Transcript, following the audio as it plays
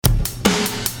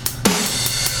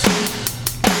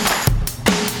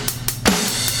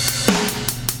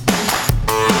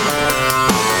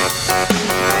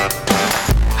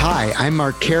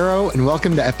Mark Caro, and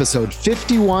welcome to episode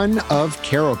 51 of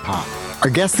Caro Pop. Our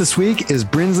guest this week is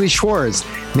Brinsley Schwarz,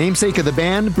 namesake of the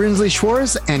band Brinsley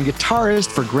Schwarz and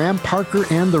guitarist for Graham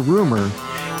Parker and The Rumor,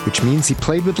 which means he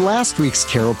played with last week's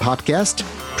Caro Pop guest,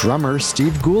 drummer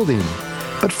Steve Goulding.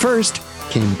 But first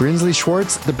came Brinsley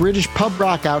Schwarz, the British pub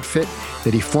rock outfit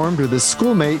that he formed with his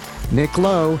schoolmate, Nick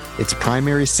Lowe, its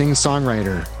primary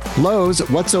sing-songwriter. Lowe's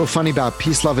What's So Funny About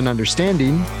Peace, Love, and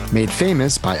Understanding, made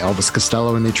famous by Elvis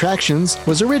Costello and the Attractions,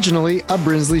 was originally a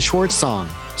Brinsley Schwarz song.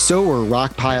 So were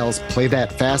Rockpile's Play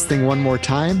That Fast Thing One More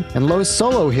Time and Lowe's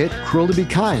solo hit Cruel to Be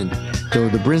Kind, though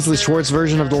the Brinsley Schwarz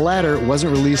version of the latter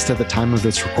wasn't released at the time of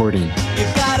its recording. You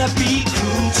gotta be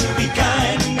cruel to be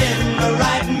kind in the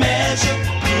right measure.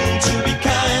 Cruel to be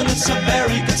kind, it's a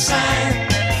very good sign.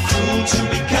 Cruel to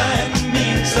be kind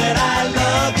means that I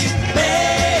love you,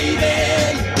 baby.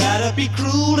 You gotta be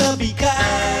cruel to be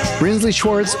kind. Brinsley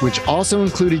Schwarz, which also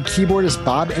included keyboardist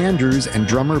Bob Andrews and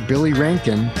drummer Billy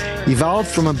Rankin, evolved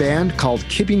from a band called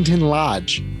Kippington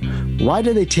Lodge. Why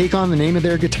did they take on the name of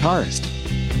their guitarist?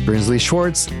 Brinsley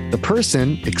Schwarz, the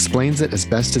person, explains it as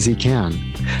best as he can.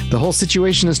 The whole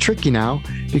situation is tricky now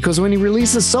because when he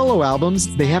releases solo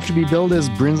albums, they have to be billed as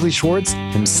Brinsley Schwarz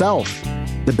himself.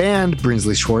 The band,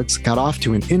 Brinsley Schwarz, got off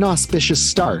to an inauspicious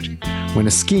start when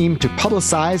a scheme to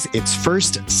publicize its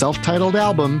first self-titled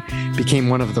album became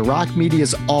one of the rock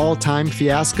media's all-time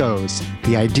fiascos.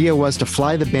 The idea was to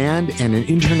fly the band and an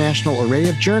international array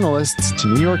of journalists to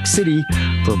New York City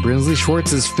for Brinsley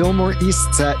Schwarz's Fillmore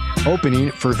East set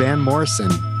opening for Van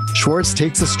Morrison. Schwarz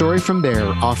takes the story from there,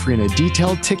 offering a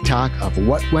detailed tick-tock of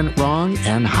what went wrong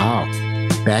and how.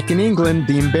 Back in England,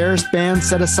 the embarrassed band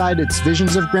set aside its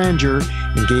visions of grandeur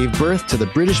and gave birth to the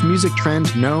British music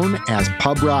trend known as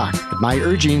pub rock. At my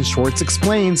urging, Schwarz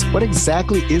explains what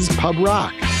exactly is pub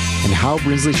rock and how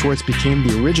Brinsley Schwarz became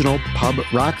the original pub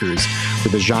rockers,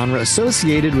 with a genre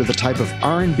associated with the type of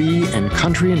R&B and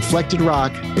country-inflected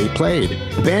rock they played.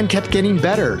 The band kept getting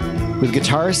better, with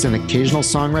guitarist and occasional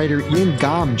songwriter Ian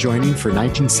Gaume joining for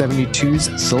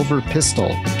 1972's Silver Pistol.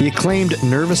 The acclaimed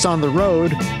Nervous on the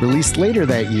Road, released later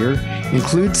that year,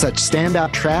 includes such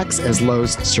standout tracks as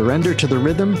Lowe's Surrender to the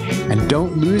Rhythm and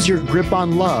Don't Lose Your Grip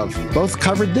on Love, both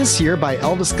covered this year by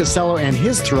Elvis Costello and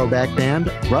his throwback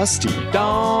band, Rusty.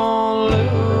 Don't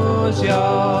lose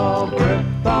your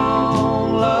grip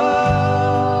on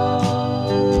love.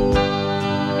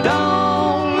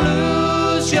 Don't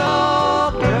lose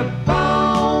your grip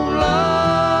on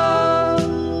love.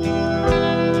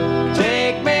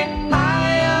 Take me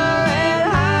higher and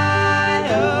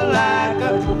higher like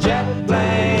a jet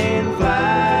plane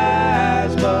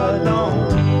flies, but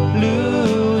don't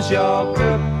lose your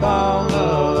grip on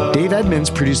love. Dave Edmunds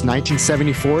produced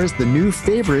 1974's The New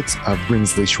Favorites of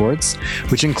Brinsley Schwarz,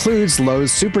 which includes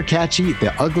Lowe's super catchy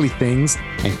The Ugly Things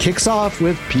and kicks off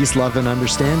with Peace, Love, and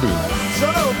Understanding.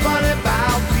 So funny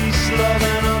about peace, love,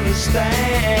 and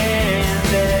understanding.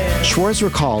 Schwarz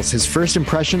recalls his first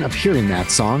impression of hearing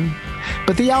that song,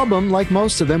 but the album, like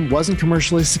most of them, wasn't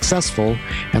commercially successful,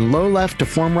 and Lowe left to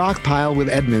form Rockpile with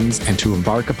Edmunds and to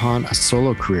embark upon a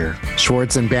solo career.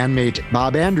 Schwarz and bandmate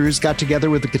Bob Andrews got together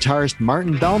with the guitarist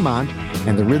Martin Belmont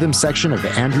and the rhythm section of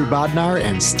Andrew Bodnar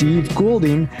and Steve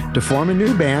Goulding to form a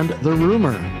new band, The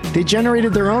Rumor. They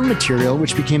generated their own material,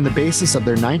 which became the basis of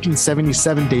their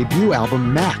 1977 debut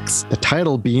album, Max, the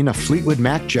title being a Fleetwood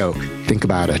Mac joke. Think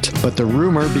about it. But The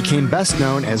Rumor became best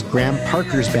known as Graham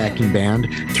Parker's backing band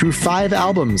through 5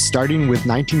 albums, starting with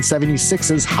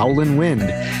 1976's Howlin'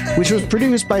 Wind, which was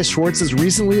produced by Schwarz's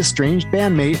recently estranged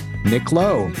bandmate, Nick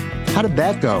Lowe. How did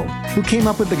that go? Who came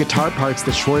up with the guitar parts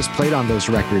that Schwarz played on those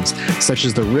records, such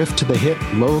as the riff to the hit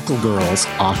Local Girls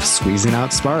off Squeezing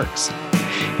Out Sparks?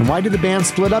 And why did the band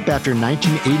split up after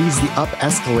 1980's The Up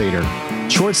Escalator?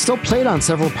 Schwarz still played on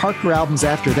several Parker albums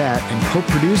after that and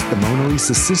co-produced The Mona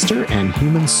Lisa Sister and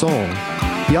Human Soul.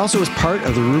 He also was part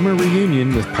of the Rumor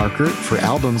reunion with Parker for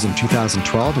albums in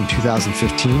 2012 and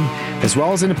 2015, as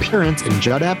well as an appearance in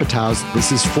Judd Apatow's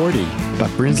This Is 40. But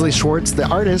Brinsley Schwarz, the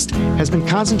artist, has been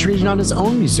concentrating on his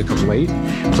own music of late,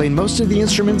 playing most of the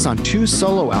instruments on 2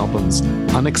 solo albums,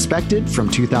 Unexpected from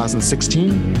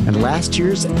 2016 and last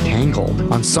year's Tangled.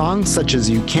 On songs such as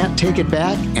You Can't Take It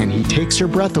Back and He Takes Her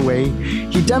Breath Away,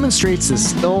 he demonstrates his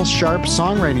still sharp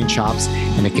songwriting chops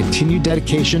and a continued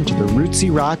dedication to the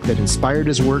rootsy rock that inspired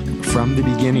his work from the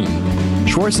beginning.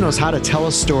 Schwarz knows how to tell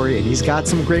a story, and he's got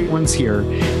some great ones here,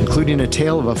 including a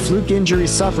tale of a fluke injury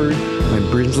suffered when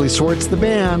Brinsley Schwarz, the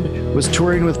band, was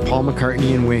touring with Paul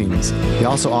McCartney and Wings. He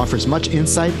also offers much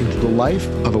insight into the life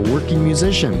of a working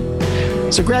musician.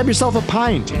 So grab yourself a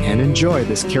pint and enjoy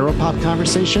this Caro Pop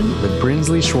conversation with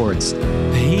Brinsley Schwarz.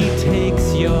 He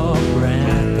takes your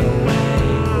breath away.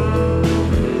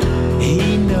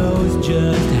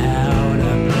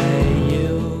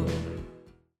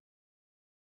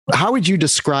 how would you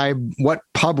describe what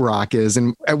pub rock is?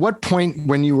 And at what point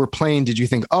when you were playing did you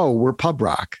think, oh, we're pub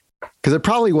rock? Because it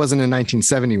probably wasn't in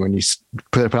 1970 when you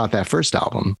put out that first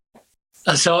album.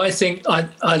 So I think, I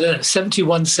don't know,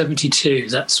 71, 72,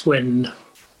 that's when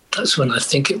I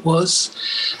think it was.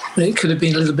 It could have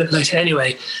been a little bit later.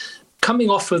 Anyway, coming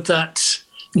off of that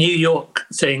New York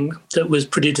thing that was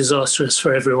pretty disastrous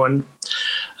for everyone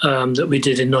that we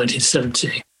did in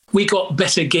 1970, we got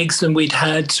better gigs than we'd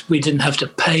had. We didn't have to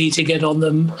pay to get on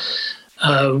them.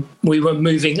 We were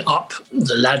moving up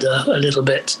the ladder a little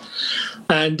bit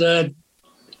and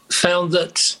found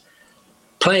that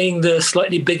playing the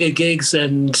slightly bigger gigs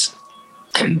and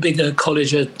bigger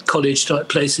college type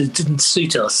places didn't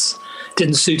suit us.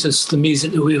 The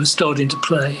music that we were starting to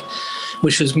play,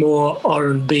 which was more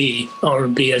R&B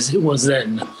as it was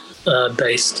then,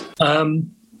 based.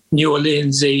 New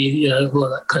Orleans-y, all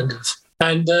that kind of.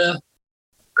 And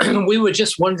we were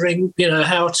just wondering,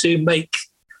 how to make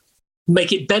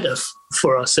it better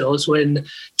for ourselves when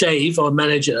Dave, our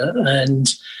manager, and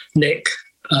Nick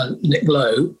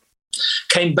Lowe,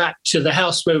 came back to the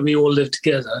house where we all lived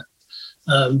together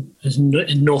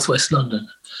in northwest London,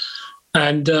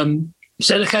 and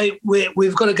said, "Okay,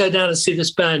 we've got to go down and see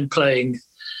this band playing."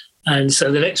 And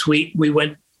so the next week we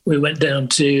went down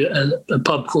to a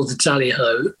pub called the Tally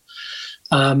Ho,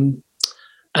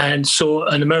 and saw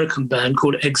an American band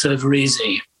called Eggs Over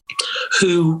Easy,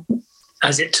 who,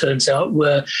 as it turns out,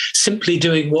 were simply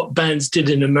doing what bands did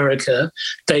in America.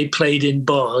 They played in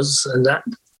bars, and that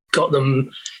got them,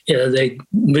 they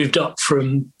moved up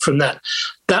from that.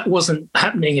 That wasn't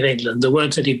happening in England. There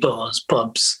weren't any bars,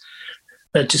 pubs,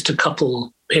 just a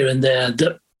couple here and there,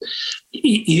 that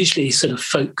usually sort of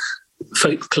folk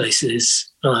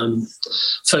places,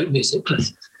 folk music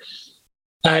places.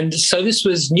 And so this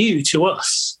was new to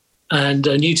us and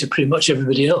new to pretty much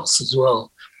everybody else as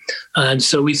well. And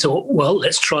so we thought, well,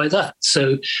 let's try that.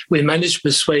 So we managed to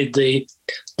persuade the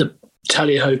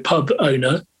Tally Ho pub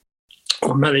owner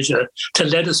or manager to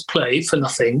let us play for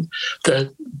nothing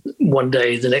one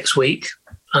day the next week.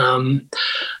 And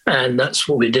that's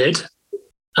what we did.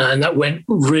 And that went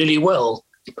really well.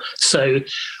 So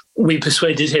we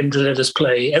persuaded him to let us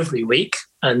play every week.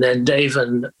 And then Dave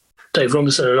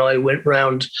Robinson and I went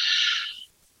round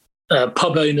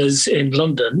pub owners in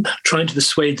London trying to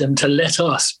persuade them to let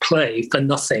us play for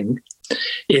nothing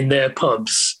in their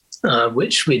pubs,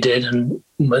 which we did. And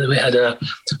we had a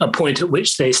point at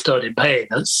which they started paying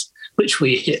us, which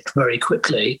we hit very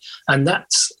quickly. And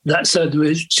so it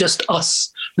was just us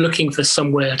looking for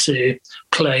somewhere to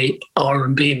play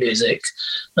R&B music,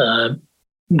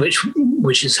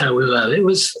 which is how we were. It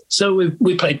was, so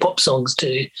we played pop songs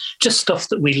too, just stuff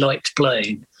that we liked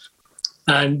playing.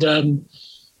 And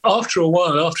after a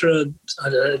while, after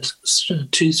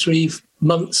 2-3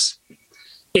 months,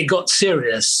 it got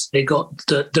serious.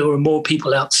 There were more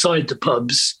people outside the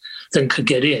pubs than could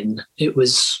get in. It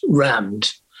was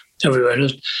rammed everywhere.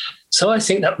 So I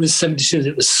think that was 72.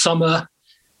 It was summer,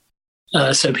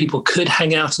 so people could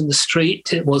hang out in the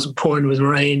street. It wasn't pouring with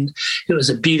rain. It was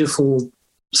a beautiful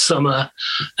summer,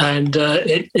 and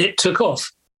it took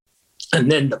off.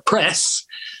 And then the press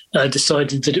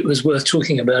decided that it was worth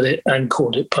talking about it and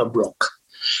called it pub rock.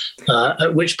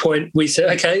 At which point we said,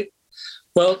 okay,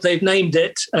 well, they've named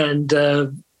it, and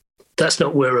that's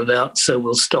not what we're about, so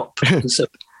we'll stop. And so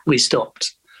we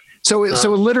stopped. So it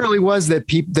literally was that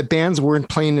the bands weren't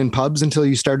playing in pubs until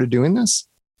you started doing this?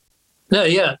 No,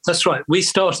 yeah, that's right. We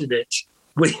started it.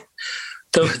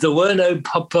 There were no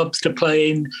pubs to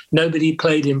play in. Nobody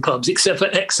played in pubs except for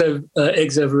Eggs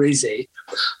Over Easy,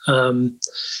 who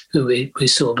we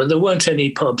saw. But there weren't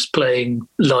any pubs playing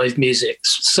live music,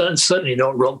 certainly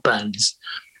not rock bands.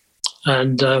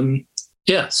 And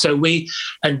so we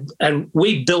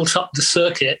built up the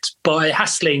circuit by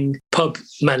hassling pub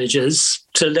managers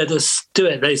to let us do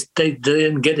it. They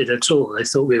didn't get it at all. They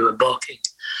thought we were barking.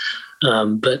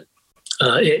 But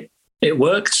it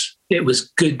worked. It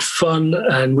was good fun,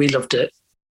 and we loved it.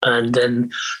 And then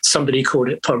somebody called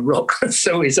it pub rock,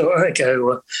 so we thought, okay.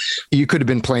 Well, you could have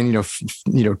been playing,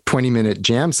 20-minute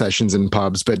jam sessions in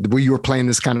pubs, but you were playing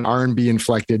this kind of R&B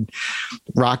inflected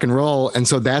rock and roll, and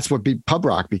so that's what pub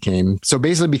rock became. So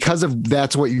basically, because of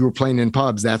that's what you were playing in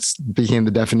pubs, that's became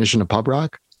the definition of pub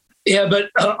rock. Yeah, but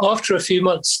after a few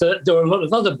months, there were a lot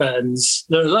of other bands.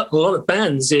 There were a lot of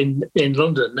bands in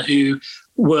London who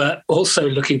were also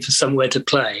looking for somewhere to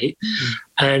play. Mm-hmm.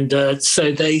 And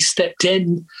so they stepped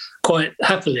in quite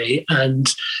happily. And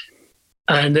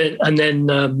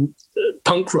then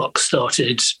punk rock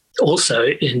started also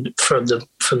from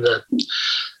the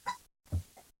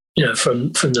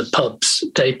from the pubs.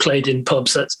 They played in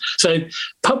pubs. So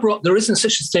pub rock, there isn't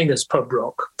such a thing as pub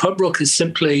rock. Pub rock is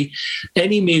simply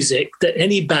any music that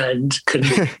any band can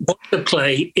want to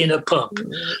play in a pub.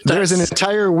 There's an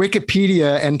entire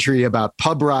Wikipedia entry about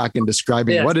pub rock and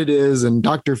describing what it is, and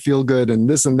Dr. Feelgood and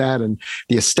this and that and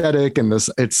the aesthetic and this.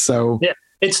 It's so... Yeah,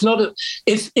 it's not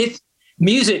if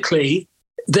musically,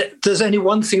 there's only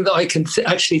one thing that I can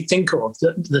actually think of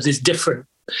that is different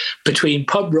between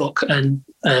pub rock and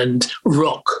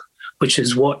rock, which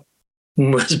is what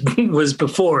was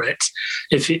before it,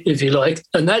 if you like,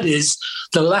 and that is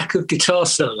the lack of guitar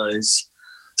solos.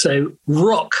 So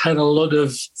rock had a lot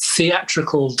of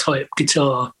theatrical type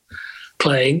guitar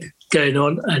playing going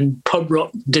on, and pub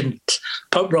rock didn't.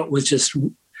 Pub rock was just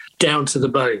down to the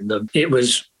bone. It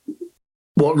was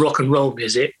what rock and roll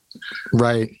music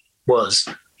was.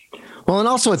 Well, and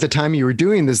also at the time you were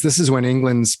doing this is when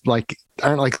England's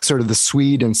aren't sort of the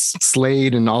Swede and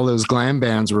Slade and all those glam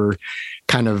bands were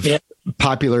kind of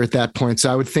popular at that point.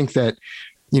 So I would think that,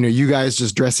 you guys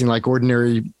just dressing like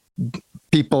ordinary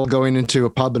people going into a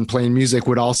pub and playing music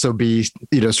would also be,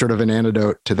 sort of an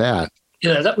antidote to that.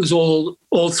 Yeah, that was all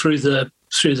through the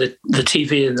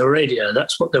TV and the radio.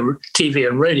 That's what the TV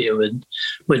and radio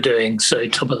were doing. So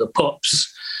Top of the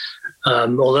Pops.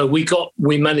 Although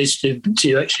we managed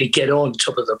to actually get on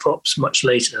Top of the Pops much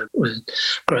later with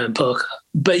Graham Parker.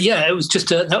 But yeah, that was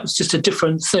just a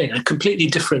different thing, a completely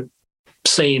different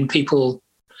scene. People,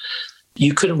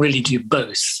 you couldn't really do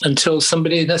both until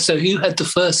somebody. So who had the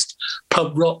first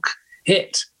pub rock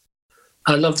hit?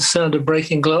 I Love the Sound of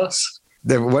Breaking Glass.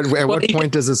 At what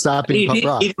point does it stop being pub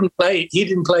rock? He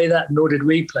didn't play that, nor did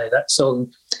we play that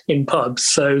song in pubs.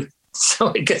 So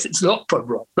I guess it's not pub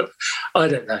rock, but I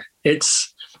don't know. It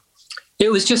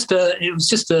was just a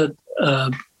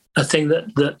thing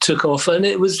that took off, and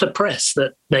it was the press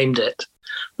that named it.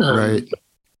 Right.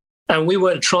 And we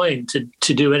weren't trying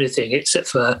to do anything except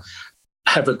for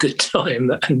have a good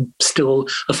time and still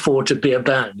afford to be a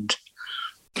band.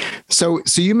 So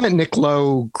you met Nick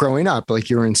Lowe growing up, like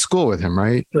you were in school with him,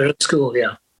 right? We were at school,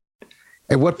 yeah.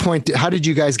 At what point, how did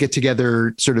you guys get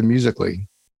together sort of musically?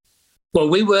 Well,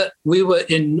 we were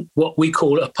in what we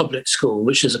call a public school,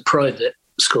 which is a private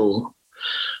school,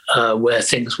 where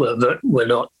things were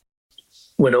not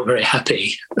very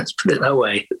happy. Let's put it that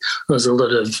way. There was a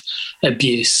lot of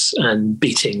abuse and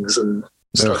beatings and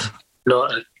stuff.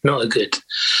 Not a good.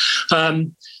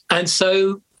 And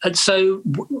so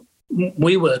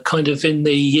we were kind of in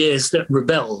the years that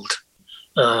rebelled.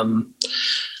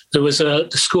 There was the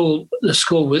school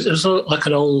was like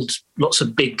an old, lots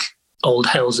of big old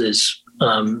houses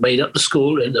made up the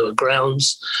school, and there were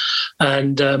grounds,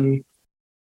 and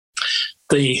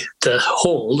the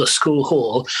school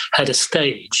hall had a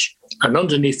stage, and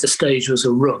underneath the stage was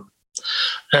a room,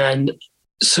 and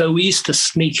so we used to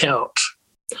sneak out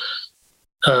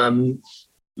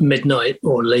midnight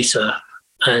or later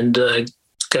and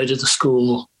go to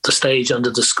the stage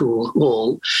under the school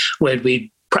hall, where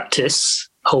we'd practice.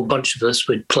 A whole bunch of us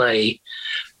would play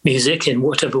music in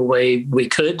whatever way we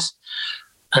could,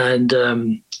 and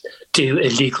do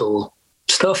illegal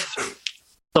stuff.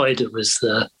 Cider was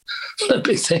the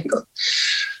big thing.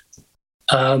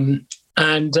 I mean,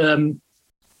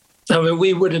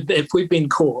 we would have, if we'd been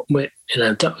caught, that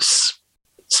was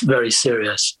very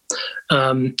serious.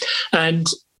 And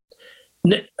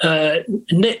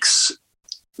Nick's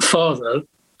father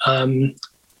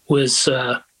was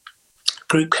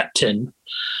group captain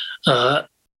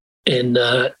in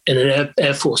an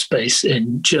Air Force base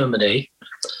in Germany.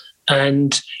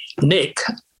 And Nick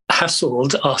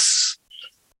hassled us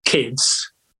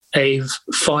kids a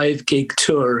 5-gig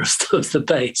tour of the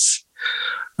base.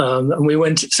 And we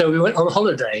went on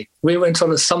holiday. We went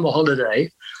on a summer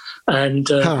holiday and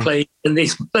played in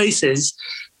these places.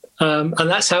 And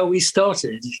that's how we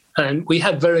started. And we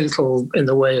had very little in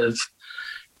the way of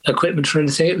equipment or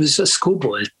anything. It was just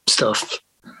schoolboy stuff.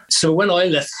 So when I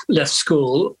left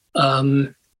school,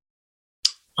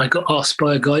 I got asked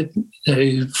by a guy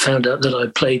who found out that I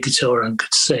played guitar and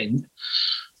could sing,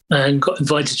 and got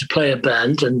invited to play a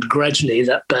band, and gradually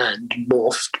that band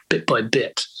morphed bit by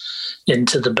bit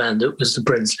into the band that was the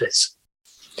Brinsleys.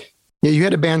 Yeah, you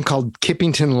had a band called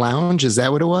Kippington Lounge. Is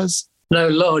that what it was? No,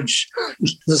 Lodge.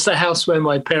 That's the house where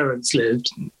my parents lived.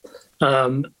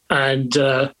 And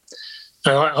I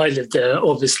lived there,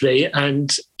 obviously.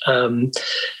 And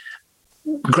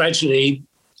gradually,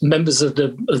 members of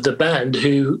the band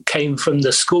who came from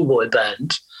the schoolboy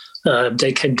band,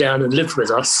 they came down and lived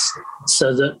with us,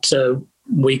 so that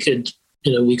we could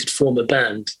form a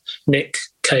band. Nick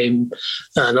came,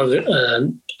 another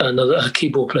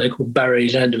keyboard player called Barry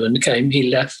Landerman came. He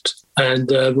left,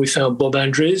 and we found Bob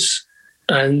Andrews,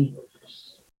 and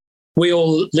we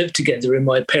all lived together in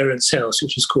my parents' house,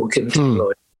 which was called Kivington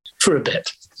Lodge, for a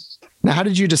bit. Now, how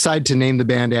did you decide to name the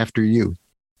band after you?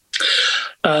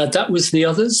 That was the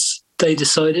others. They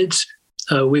decided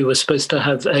we were supposed to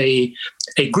have a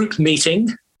group meeting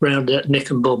round at Nick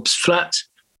and Bob's flat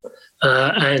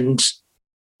and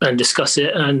discuss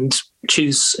it and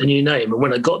choose a new name. And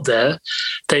when I got there,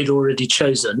 they'd already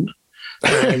chosen,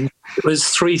 and it was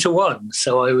 3-1.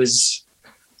 So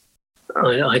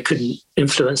I couldn't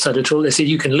influence that at all. They said,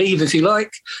 you can leave if you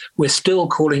like. We're still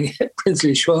calling it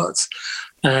Brinsley Schwarz.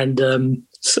 And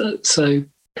so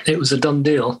it was a done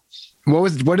deal.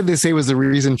 What did they say was the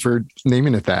reason for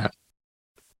naming it that?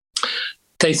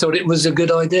 They thought it was a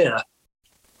good idea.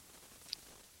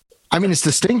 I mean, it's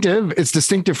distinctive. It's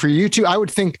distinctive for you too. I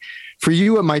would think for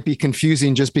you, it might be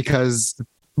confusing just because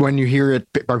when you hear it,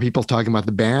 are people talking about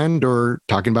the band or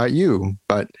talking about you?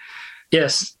 But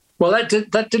yes. Well, that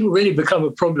didn't really become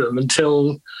a problem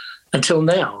until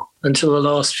now, until the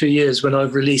last few years when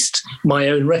I've released my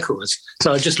own records.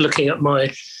 So I was just looking at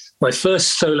my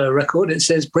first solo record. It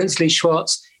says Brinsley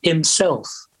Schwarz himself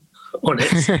on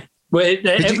it. Where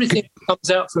everything comes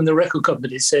out from the record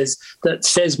company says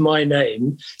my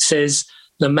name, says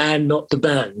the man, not the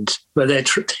band. But they've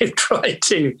tried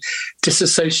to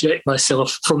disassociate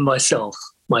myself from myself,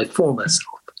 my former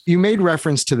self. You made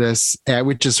reference to this,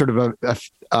 which is sort of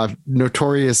a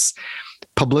notorious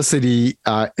publicity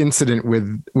incident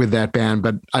with that band,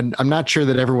 but I'm not sure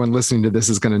that everyone listening to this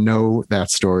is going to know that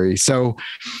story. So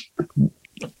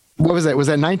what was that? Was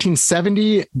that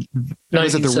 1970?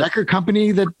 Was it the record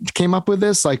company that came up with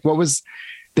this? Like, what was,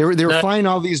 they were flying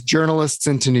all these journalists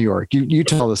into New York. You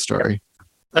tell the story.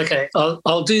 Okay.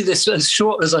 I'll do this as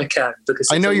short as I can because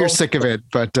I know you're sick of it,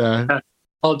 but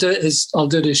I'll do it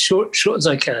as short as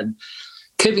I can.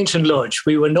 Kivington Lodge,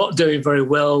 we were not doing very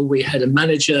well. We had a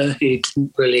manager who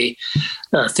didn't really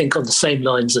think on the same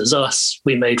lines as us.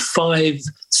 We made 5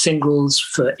 singles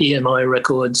for EMI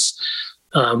Records.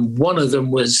 One of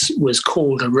them was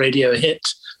called a radio hit,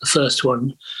 the first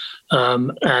one,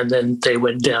 and then they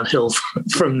went downhill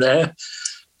from there.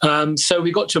 So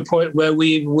we got to a point where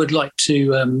we would like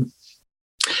to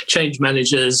change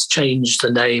managers, change the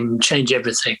name, change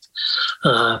everything.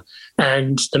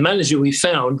 And the manager we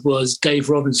found was Dave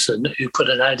Robinson, who put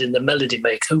an ad in the Melody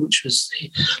Maker, which was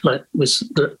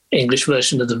the English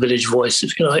version of the Village Voice,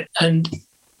 if you like. And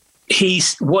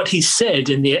what he said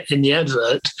in the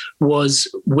advert was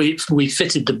we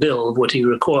fitted the bill of what he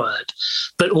required,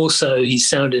 but also he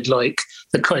sounded like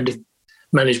the kind of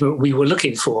management we were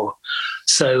looking for.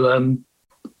 So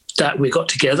that we got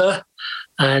together.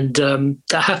 And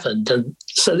that happened. And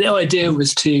so the idea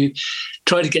was to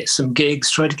try to get some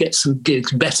gigs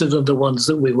better than the ones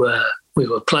that we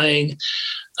were playing,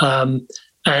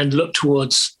 and look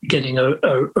towards getting a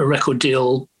record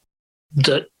deal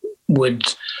that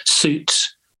would suit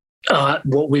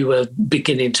what we were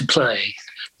beginning to play.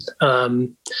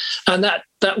 And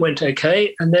that went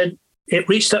okay. And then it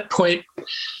reached that point,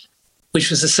 which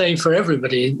was the same for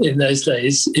everybody in those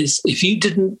days, is if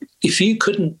you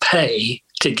couldn't pay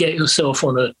to get yourself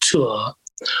on a tour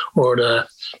or on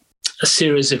a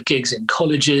series of gigs in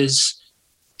colleges,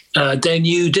 then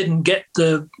you didn't get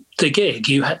the gig.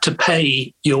 You had to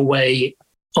pay your way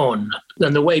on.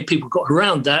 And the way people got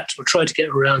around that, or tried to get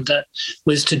around that,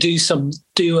 was to do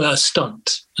a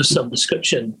stunt of some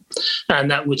description. And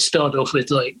that would start off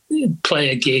with like play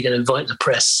a gig and invite the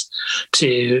press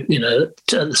to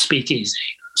the speakeasy,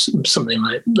 something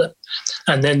like that.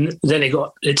 And then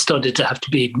it started to have to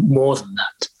be more than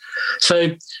that.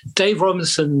 So Dave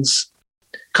Robinson's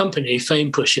company,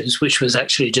 Fame Pushers, which was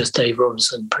actually just Dave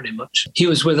Robinson pretty much, he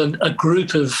was with a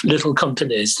group of little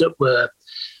companies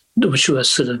which were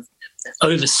sort of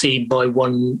overseen by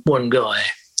one guy.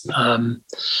 There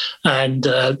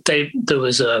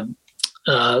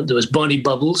was Barney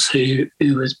Bubbles, who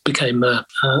became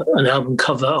an album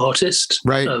cover artist,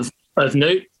 right, of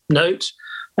note,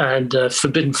 and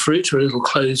Forbidden Fruit, a little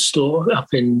clothes store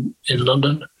up in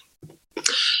London.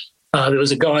 There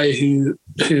was a guy who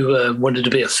wanted to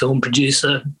be a film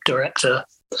producer, director,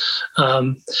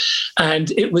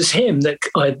 and it was him that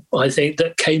I think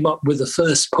that came up with the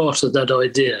first part of that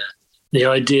idea. The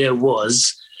idea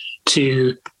was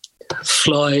to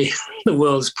fly the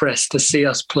world's press to see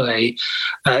us play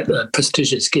at a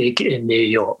prestigious gig in New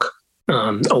York,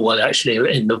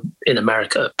 actually in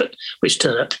America, but which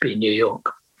turned out to be New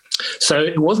York. So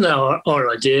it wasn't our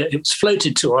idea; it was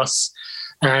floated to us,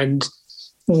 and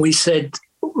we said,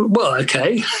 "Well,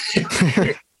 okay,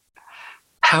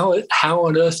 how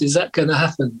on earth is that going to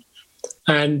happen?"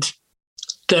 And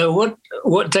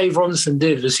what Dave Ronson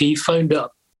did was he phoned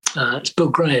up. It's Bill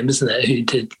Graham, isn't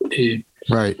it?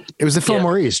 Right. It was the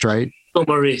Fillmore East, right?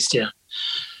 Fillmore East, yeah.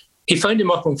 He phoned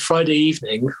him up on Friday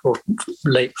evening or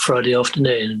late Friday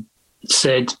afternoon.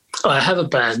 Said, "I have a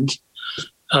band,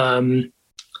 and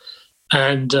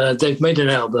they've made an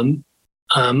album.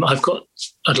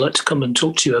 I'd like to come and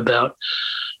talk to you about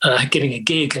getting a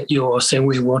gig at yours, saying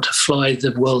we want to fly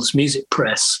the world's music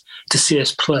press to see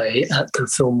us play at the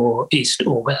Fillmore East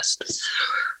or West."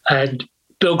 And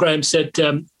Bill Graham said,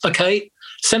 "Okay,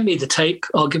 send me the tape.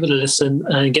 I'll give it a listen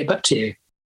and get back to you."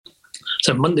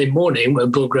 So Monday morning,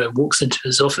 when Bill Graham walks into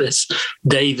his office,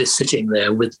 Dave is sitting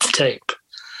there with the tape.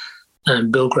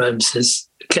 And Bill Graham says,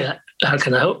 "How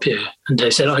can I help you?" And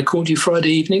Dave said, "I called you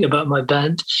Friday evening about my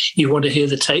band. You want to hear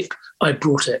the tape? I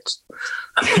brought it."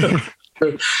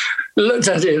 Looked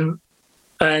at him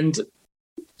and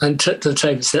took the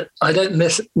tape and said, "I don't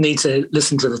need to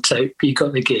listen to the tape. You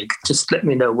got the gig. Just let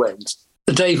me know when."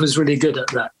 Dave was really good at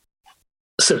that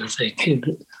sort of thing.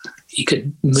 He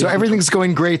could move. So everything's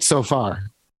going great so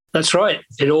far. That's right.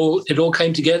 It all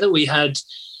came together. We had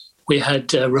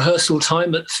rehearsal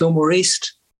time at Fillmore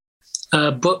East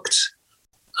booked.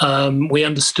 We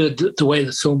understood the way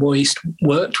the Fillmore East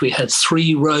worked. We had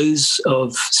 3 rows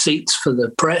of seats for the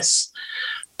press,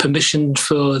 permission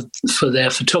for their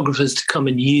photographers to come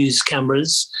and use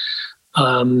cameras,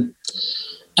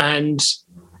 and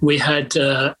we had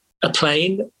a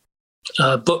plane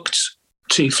booked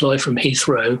to fly from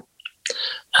Heathrow,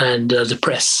 and the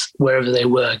press, wherever they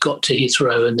were, got to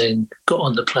Heathrow and then got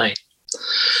on the plane.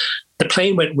 The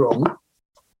plane went wrong.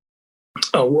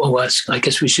 Oh, well, I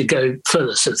guess we should go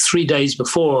further. So 3 days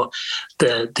before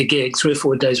the gig, 3 or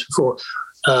 4 days before,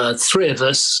 3 of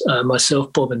us,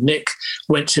 myself, Bob and Nick,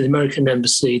 went to the American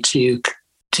Embassy to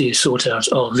sort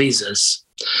out our visas.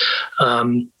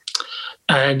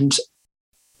 And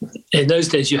in those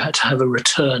days, you had to have a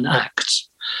return act.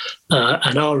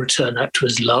 And our return act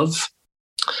was Love.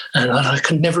 And I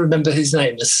can never remember his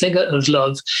name. The singer of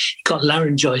Love got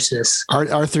laryngitis.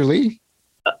 Arthur Lee?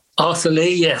 Arthur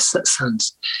Lee, yes, that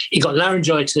sounds. He got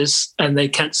laryngitis and they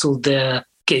cancelled their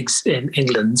gigs in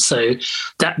England. So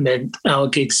that meant our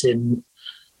permission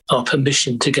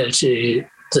to go to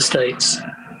the States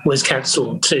was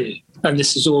cancelled too. And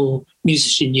this is all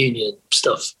musician union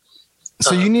stuff.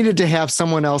 So you needed to have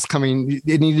someone else coming.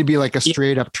 It needed to be like a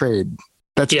straight up trade.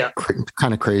 That's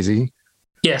kind of crazy.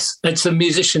 Yes, it's a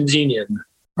musicians union.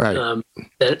 Right.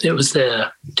 It was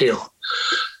their deal.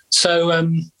 So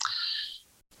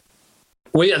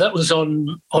that was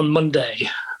on Monday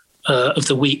of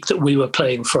the week that we were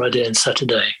playing Friday and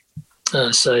Saturday.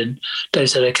 So Dave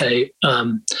said, "Okay,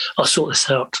 I'll sort this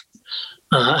out."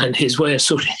 And his way of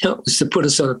sorting it out was to put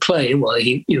us on a plane. Well,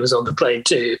 he was on the plane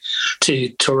to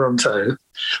Toronto,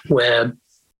 where,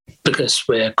 because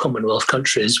we're Commonwealth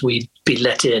countries, we'd be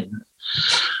let in.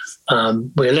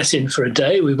 We were let in for a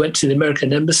day. We went to the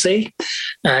American Embassy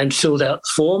and filled out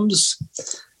forms.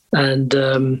 And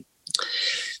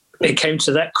it came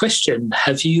to that question: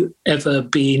 have you ever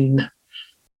been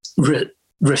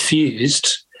refused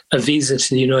a visa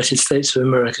to the United States of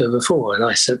America before? And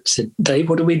I said, "Dave,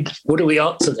 what do we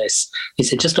answer this?" He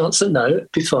said, "Just answer no,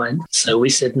 it'd be fine." So we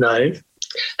said no,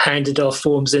 handed our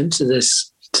forms in to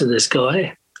this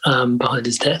guy behind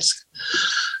his desk.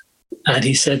 And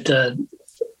he said,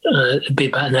 it'd be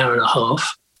about an hour and a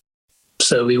half.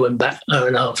 So we went back an hour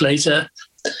and a half later.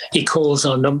 He calls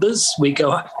our numbers. We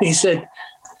go up. He said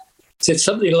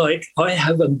something like, "I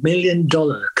have $1 million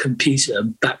computer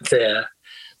back there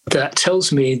that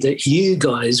tells me that you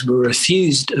guys were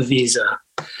refused a visa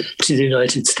to the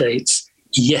United States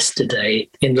yesterday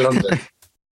in London."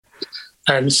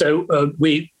 And so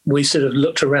we sort of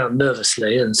looked around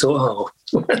nervously and thought, "Oh,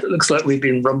 it looks like we've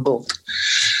been rumbled."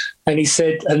 And he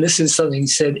said, and this is something he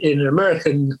said in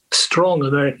an strong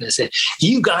American, he said,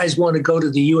 "You guys want to go to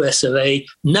the US of A?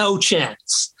 No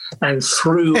chance." And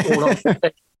threw all of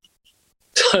it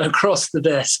across the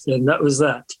desk. And that was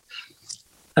that.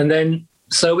 And then,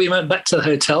 so we went back to the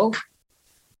hotel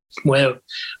where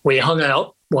we hung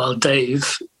out while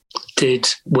Dave did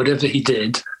whatever he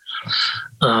did.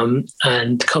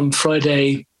 And come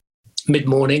Friday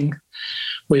mid-morning,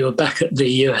 we were back at the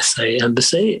USA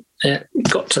Embassy. It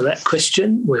got to that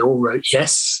question. We all wrote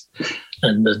yes,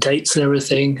 and the dates and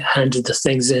everything, handed the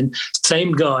things in.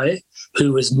 Same guy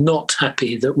who was not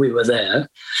happy that we were there,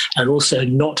 and also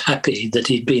not happy that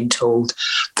he'd been told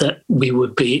that we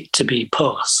would be to be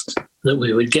passed, that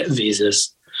we would get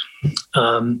visas.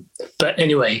 But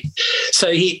anyway,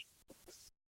 so he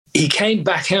came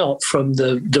back out from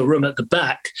the room at the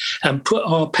back and put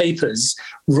our papers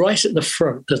right at the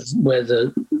front of where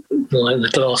the like the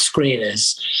glass screen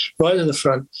is, right at the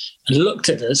front, and looked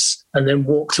at us and then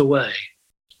walked away.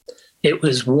 It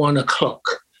was 1 o'clock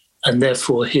and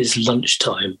therefore his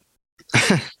lunchtime.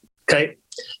 Okay,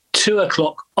 2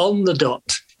 o'clock on the dot,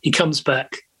 he comes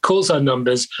back, calls our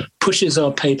numbers, pushes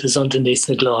our papers underneath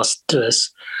the glass to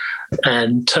us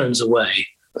and turns away.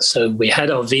 So we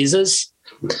had our visas.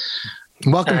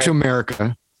 Welcome to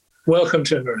America. Welcome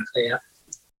to America, yeah.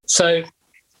 So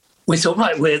we thought,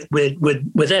 right, we're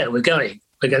there, we're going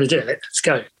to do it, let's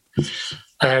go.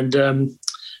 And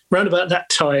round about that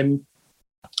time,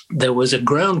 there was a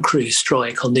ground crew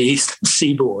strike on the eastern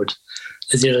seaboard.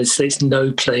 In the United States,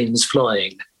 no planes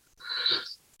flying.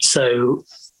 So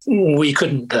we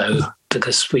couldn't go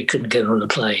because we couldn't get on a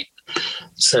plane.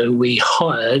 So we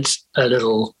hired a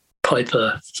little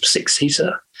Piper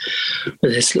 6-seater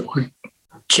with this little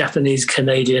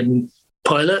Japanese-Canadian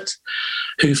pilot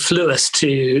who flew us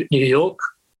to New York.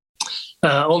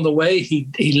 On the way,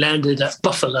 he landed at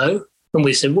Buffalo, and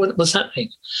we said, what's happening?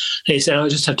 And he said, I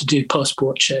just have to do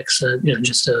passport checks,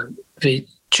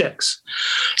 checks.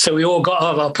 So we all got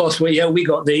our passport. Yeah, we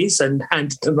got these and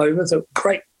handed them over. So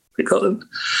great, we got them.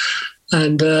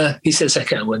 And he says,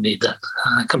 okay, I won't need that.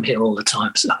 I come here all the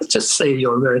time. So just say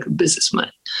you're an American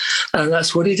businessman. And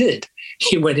that's what he did.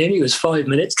 He went in, he was 5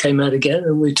 minutes, came out again,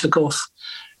 and we took off.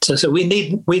 So we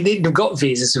needn't have got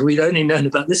visas. If we'd only known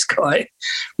about this guy,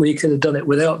 we could have done it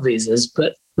without visas.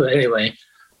 But anyway,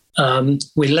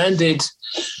 we landed,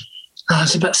 it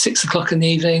was about 6 o'clock in the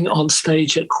evening, on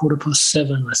stage at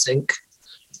 7:15, I think.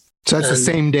 So that's the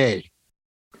same day?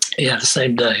 Yeah, the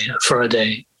same day,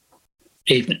 Friday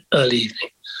evening, early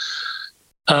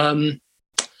evening.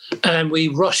 And we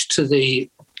rushed to the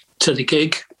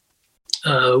gig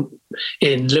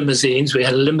in limousines. We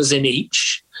had a limousine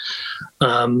each.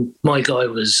 My guy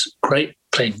was great,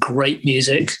 playing great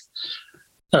music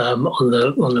on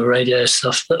the radio,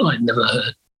 stuff that I'd never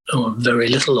heard or very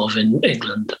little of in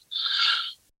England.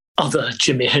 Other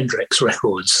Jimi Hendrix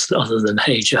records other than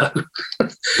Hey Joe.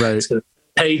 Right. So,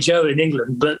 Hey Joe in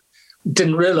England, but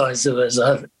didn't realise there was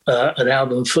an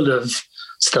album full of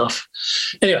stuff.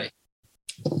 Anyway,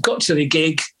 got to the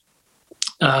gig,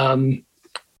 got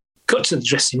to the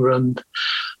dressing room.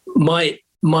 My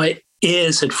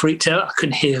ears had freaked out. I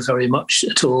couldn't hear very much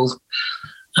at all.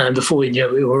 And before we knew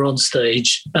it, we were on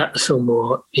stage at the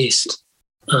Fillmore East,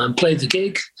 played the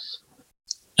gig,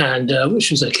 and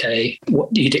which was okay, what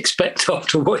you'd expect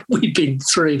after what we'd been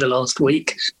through the last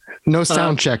week. No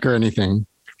sound check or anything?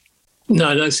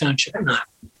 No sound check, no.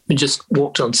 We just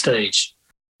walked on stage.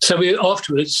 So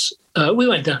afterwards, we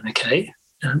went down okay,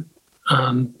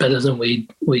 better than we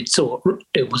thought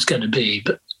it was going to be,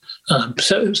 but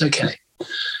so it was okay.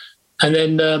 And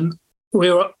then we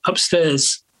were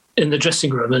upstairs in the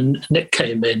dressing room, and Nick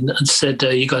came in and said,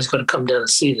 you guys got to come down and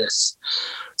see this.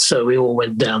 So we all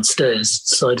went downstairs,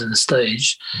 side of the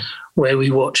stage, where we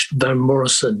watched Van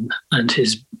Morrison and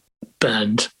his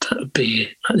band. That would be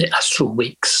the Astral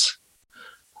Weeks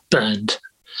band.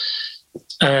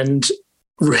 And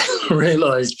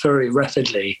realised very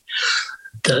rapidly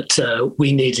that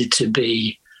we needed to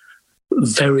be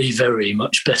very, very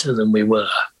much better than we were.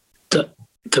 That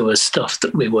there was stuff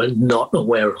that we were not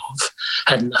aware of,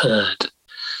 hadn't heard.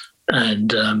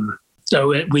 And so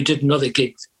we did another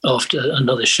gig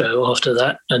another show after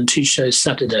that, and 2 shows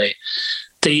Saturday.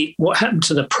 What happened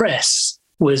to the press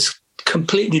was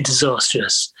completely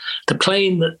disastrous. The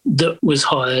plane that was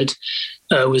hired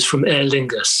was from Aer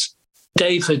Lingus.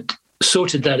 Dave had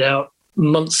sorted that out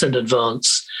months in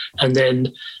advance, and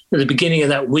then at the beginning of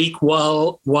that week,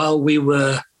 while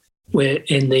we're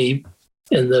in the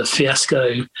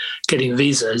fiasco getting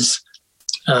visas,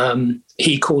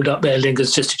 he called up Aer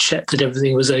Lingus just to check that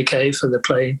everything was okay for the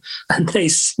plane, and they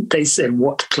said,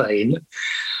 "What plane?"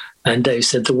 And Dave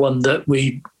said, "The one that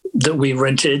we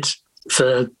rented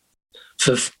for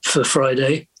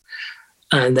Friday."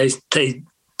 And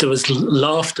there was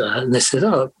laughter, and they said,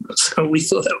 "Oh, so we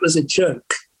thought that was a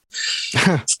joke."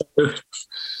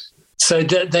 So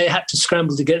they had to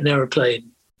scramble to get an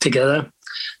aeroplane together.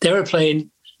 The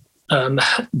aeroplane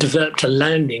developed a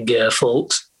landing gear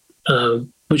fault,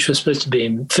 which was supposed to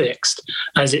be fixed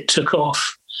as it took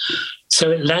off. So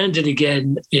it landed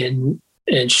again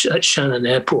at Shannon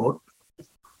Airport,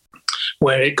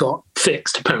 where it got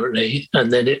fixed apparently,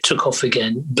 and then it took off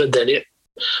again, but then it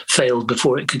failed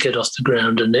before it could get off the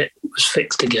ground, and it was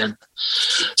fixed again.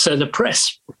 So the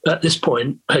press at this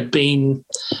point had been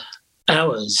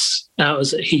hours at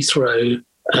Heathrow,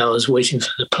 hours waiting for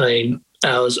the plane,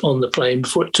 hours on the plane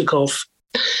before it took off.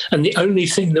 And the only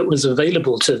thing that was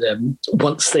available to them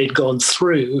once they'd gone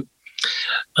through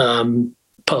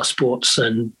passports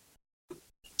and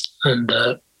and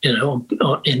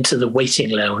into the waiting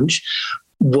lounge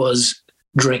was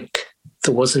drink.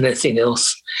 There wasn't anything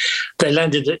else. They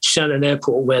landed at Shannon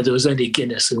Airport where there was only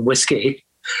Guinness and whiskey.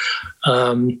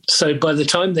 So by the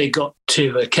time they got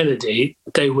to Kennedy,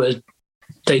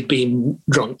 they'd been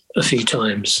drunk a few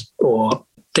times, or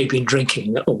they'd been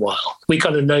drinking a while. We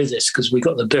kind of know this because we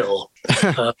got the bill.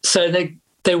 So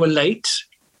they were late.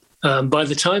 By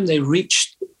the time they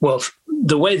reached,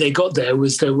 the way they got there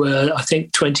was there were, I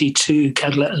think, 22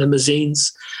 Cadillac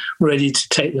limousines ready to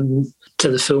take them to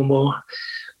the Fillmore,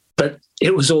 but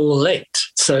it was all late.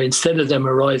 So instead of them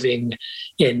arriving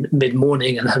in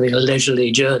mid-morning and having a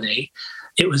leisurely journey,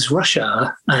 it was rush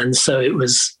hour, and so it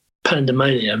was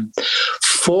pandemonium.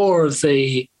 4 of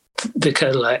the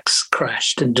Cadillacs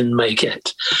crashed and didn't make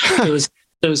it. There was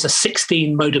a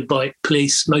 16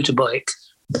 police motorbike.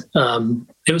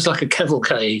 It was like a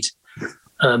cavalcade,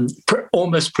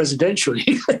 almost presidential,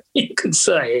 you could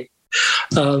say.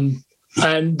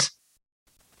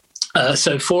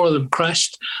 So 4 of them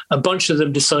crashed. A bunch of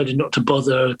them decided not to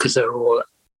bother because they were all,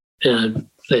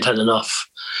 they'd had enough.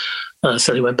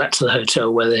 So they went back to the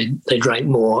hotel where they drank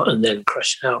more and then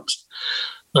crashed out.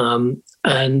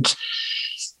 And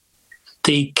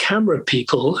the camera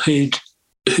people who'd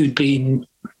been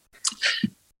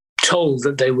told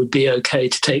that they would be okay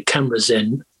to take cameras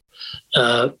in,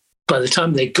 by the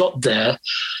time they got there,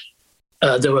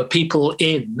 there were people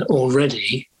in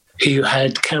already who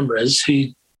had cameras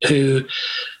who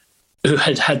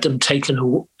had them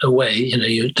taken away.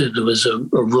 There was a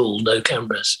rule, no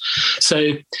cameras.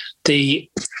 So the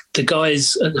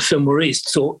guys at the Fillmore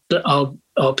East thought that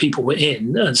our people were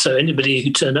in, and so anybody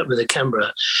who turned up with a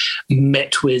camera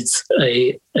met with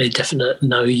a definite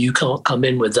no, you can't come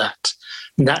in with that.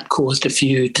 And that caused a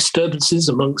few disturbances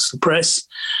amongst the press,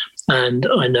 and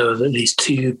I know of at least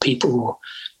 2 people,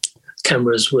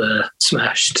 cameras were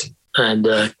smashed and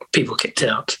people kicked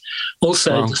out.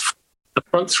 Also, wow. The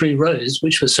front 3 rows,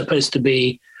 which was supposed to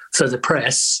be for the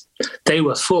press, they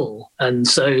were full, and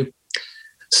so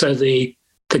the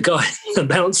guy, the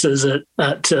bouncers at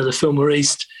the Fillmore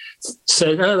East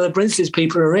said, "Oh, the Brinsley's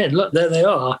people are in. Look, there they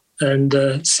are." And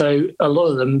so a lot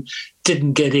of them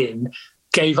didn't get in,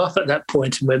 gave up at that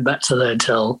point, and went back to the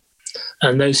hotel.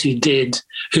 And those who did,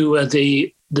 who were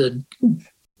the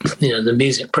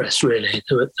music press, really,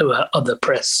 there were other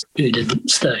press who didn't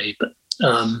stay. But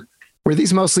were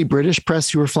these mostly British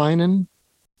press you were flying in?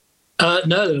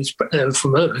 No, there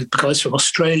were guys from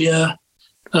Australia,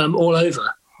 all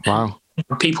over. Wow.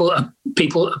 People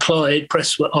applied,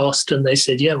 press were asked, and they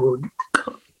said, yeah, we'll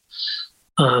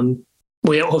come.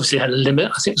 We obviously had a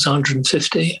limit. I think it was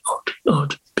 150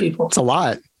 odd people. That's a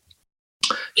lot.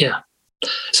 Yeah.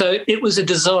 So it was a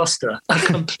disaster, a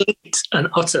complete and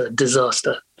utter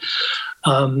disaster.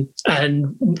 And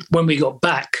when we got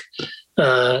back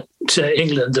to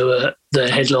England, the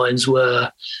headlines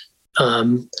were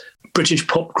British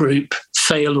pop group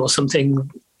failed or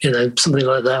something, something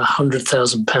like that.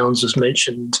 £100,000 was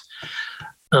mentioned,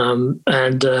 and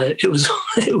it was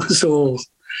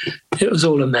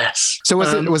all a mess. So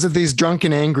was it these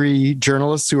drunken, angry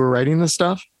journalists who were writing this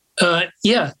stuff?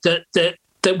 Yeah, that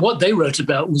what they wrote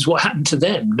about was what happened to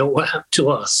them, not what happened to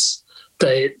us.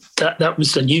 That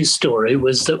was the news story,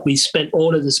 was that we spent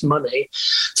all of this money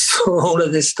for all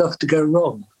of this stuff to go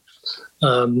wrong.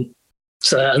 And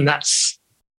that's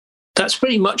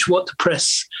pretty much what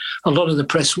a lot of the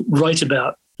press write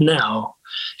about now.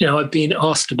 I've been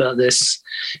asked about this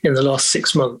in the last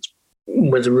 6 months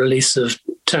with the release of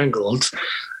Tangled.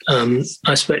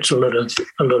 I spoke to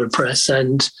a lot of press,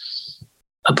 and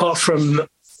apart from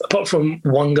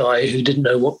one guy who didn't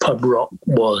know what pub rock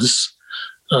was,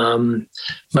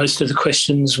 most of the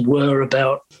questions were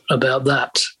about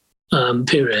that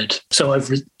period. So I've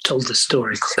told the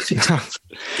story quite a few times.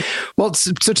 Well,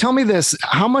 so tell me this: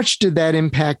 how much did that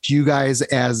impact you guys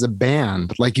as a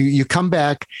band? Like you come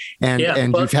back and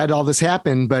you've had all this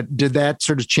happen, but did that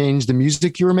sort of change the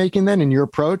music you were making then and your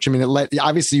approach? I mean,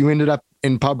 obviously you ended up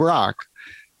in pub rock.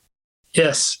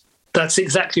 Yes. That's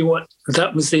exactly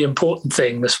that was the important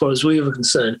thing as far as we were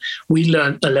concerned. We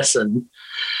learned a lesson.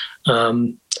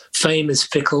 Fame is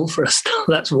fickle for us.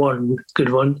 That's one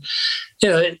good one.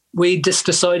 We just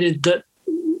decided that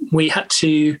we had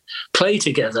to play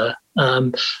together.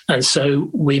 And so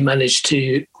we managed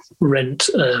to rent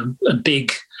a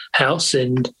big house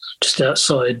just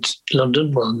outside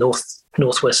London, well,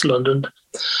 northwest London,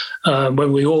 where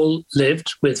we all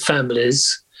lived with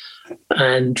families,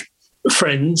 and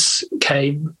friends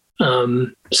came,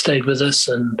 stayed with us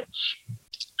and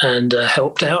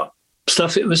helped out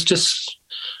stuff. It was just,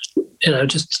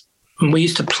 and we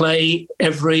used to play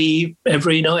every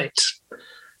night.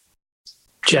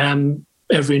 jam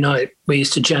every night. We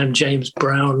used to jam James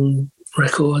Brown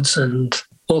records and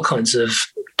all kinds of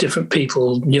different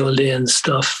people, New Orleans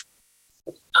stuff,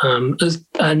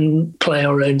 and play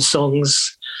our own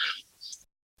songs.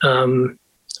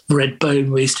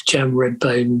 Redbone, we used to jam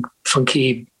Redbone,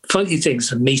 funky things,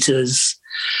 the Meters.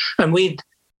 And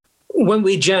when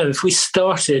we jam, if we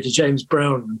started a James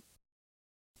Brown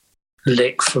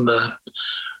lick from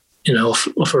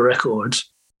off a record,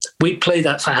 we'd play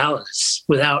that for hours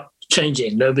without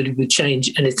changing. Nobody would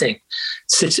change anything.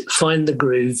 Find the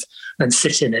groove and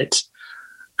sit in it,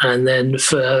 and then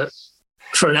for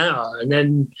an hour, and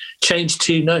then change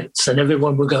 2 notes, and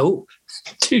everyone would go, "Oh,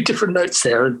 2 different notes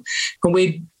there," and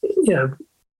we'd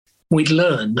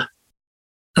learn,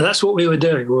 and that's what we were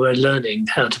doing. We were learning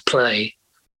how to play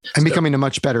and becoming a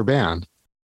much better band.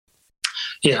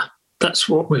 Yeah, that's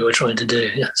what we were trying to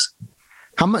do. Yes.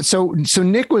 How much? So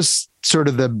Nick was sort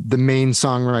of the main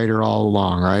songwriter all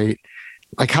along, right?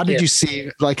 Like, how did you see?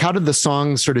 Like, how did the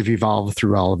songs sort of evolve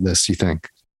through all of this, you think?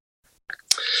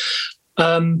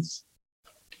 Well,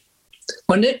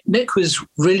 Nick was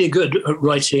really good at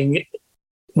writing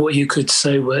what you could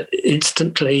say were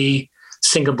instantly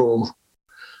singable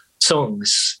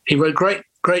songs. He wrote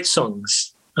great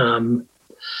songs, and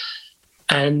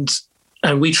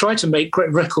we tried to make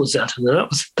great records out of them.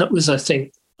 That was, I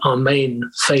think, our main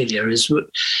failure, is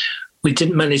we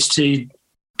didn't manage to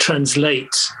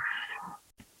translate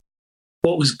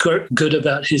what was good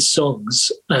about his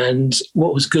songs and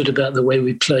what was good about the way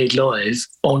we played live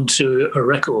onto a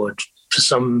record for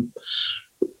some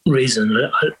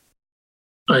reason.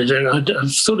 I don't know.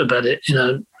 I've thought about it.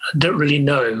 I don't really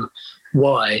know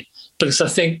why, because I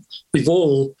think we've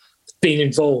all been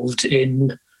involved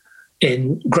in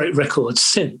great records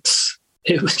since.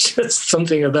 It was just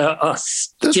something about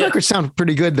us. Those records sound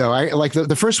pretty good, though. I like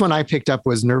the first one I picked up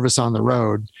was Nervous on the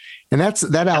Road. And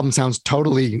that album sounds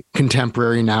totally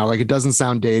contemporary now. Like, it doesn't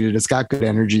sound dated. It's got good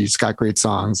energy. It's got great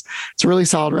songs. It's a really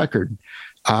solid record.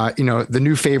 The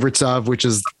New Favorites Of, which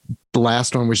is the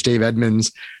last one, which Dave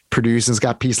Edmunds produced, and it's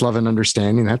got Peace, Love, and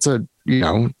Understanding. That's that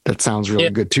sounds really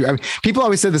good too. I mean, people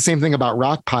always said the same thing about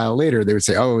Rockpile later. They would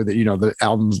say, oh, the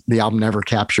album never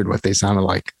captured what they sounded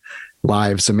like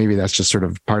live. So maybe that's just sort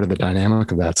of part of the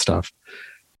dynamic of that stuff.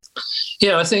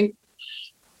 Yeah, I think.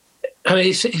 I mean,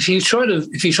 if you try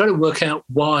to work out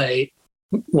why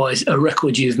a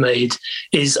record you've made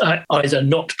is either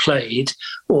not played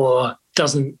or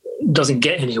doesn't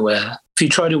get anywhere, if you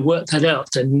try to work that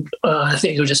out, then I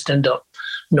think you'll just end up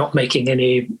not making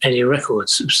any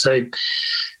records. So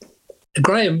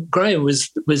Graham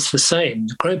was the same.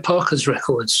 Graham Parker's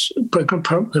records,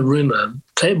 The Rumour,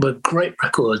 they were great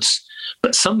records,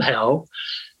 but somehow,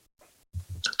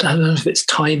 I don't know if it's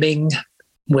timing,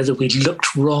 whether we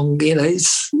looked wrong,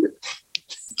 it's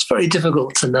very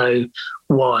difficult to know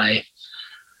why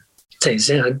things.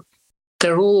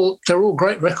 They're all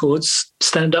great records,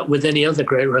 stand up with any other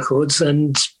great records,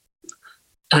 and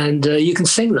you can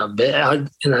sing them. But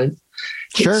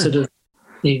sure. Sort of,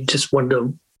 you just wonder,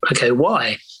 okay,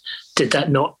 why did that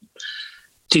not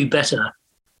do better?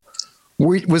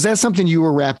 Was that something you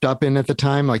were wrapped up in at the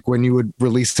time? Like, when you would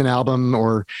release an album,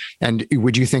 and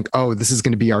would you think, oh, this is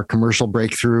going to be our commercial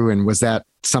breakthrough? And was that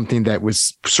something that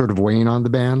was sort of weighing on the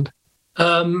band?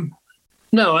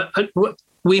 No, I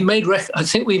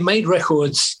think we made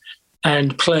records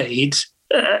and played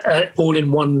all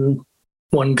in one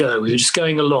go. We were just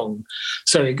going along.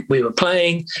 So we were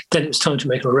playing, then it was time to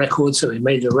make a record. So we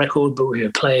made the record, but we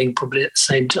were playing probably at the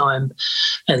same time.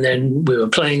 And then we were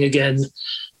playing again.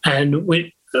 And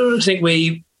I think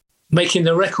making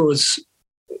the records,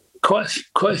 quite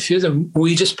a few of them,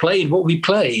 we just played what we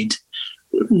played.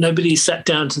 Nobody sat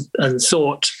down and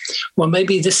thought, well,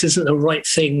 maybe this isn't the right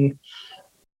thing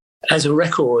as a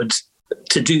record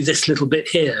to do this little bit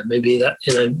here. Maybe that,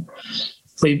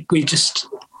 we just,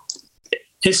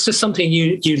 it's just something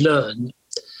you learn.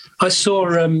 I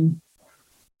saw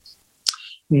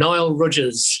Nile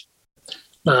Rodgers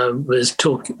was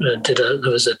talking.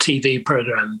 There was a TV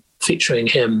program featuring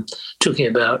him talking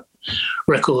about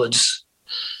records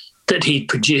that he'd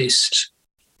produced,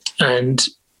 and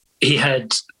he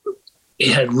had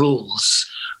rules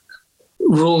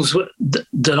that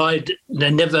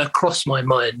never crossed my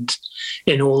mind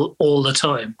in all the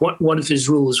time. One of his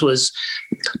rules was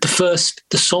the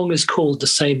song is called the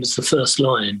same as the first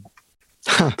line,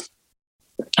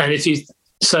 and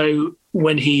so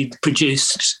when he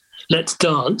produced Let's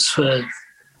Dance for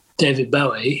David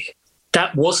Bowie,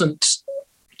 that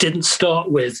didn't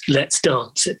start with Let's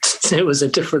Dance. It was a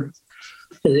different.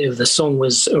 The song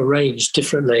was arranged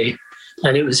differently,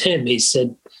 and it was him. He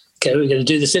said, okay, we're going to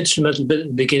do this instrumental bit at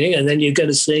the beginning, and then you're going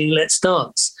to sing Let's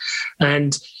Dance.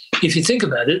 And if you think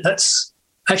about it, that's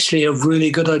actually a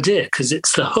really good idea, because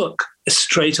it's the hook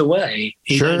straight away.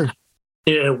 Sure.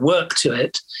 Work to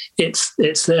it. It's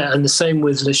there. And the same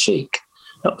with Le Chic.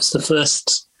 That was the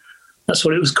first, that's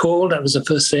what it was called. That was the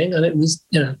first thing. And it was,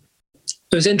 it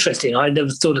was interesting. I never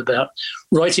thought about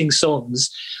writing songs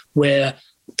where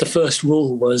the first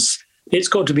rule was it's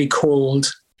got to be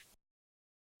called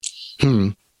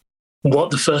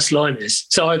what the first line is.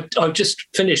 So I've just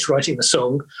finished writing a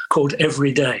song called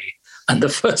Every Day. And the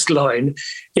first line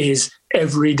is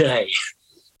every day.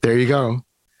 There you go.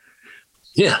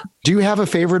 Yeah. Do you have a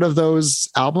favorite of those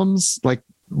albums, like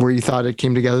where you thought it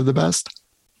came together the best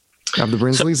of the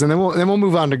Brinsleys? And then we'll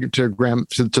move on to Graham,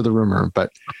 to the Rumor.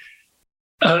 But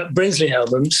Brinsley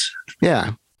albums.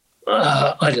 Yeah.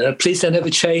 I don't know. Please Don't Ever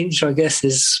Change, I guess,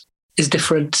 is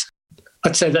different.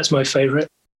 I'd say that's my favorite.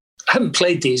 I haven't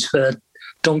played these for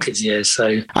donkey's years,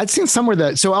 so I'd seen somewhere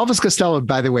that Elvis Costello,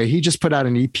 by the way, he just put out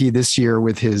an EP this year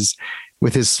with his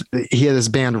he had his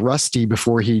band Rusty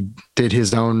before he did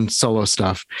his own solo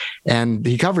stuff, and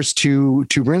he covers two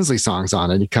Brinsley songs on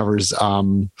it. He covers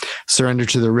Surrender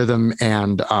to the Rhythm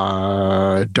and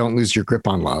Don't Lose Your Grip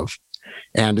on Love,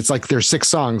 and it's like there's 6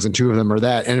 songs and 2 of them are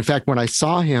that. And in fact, when I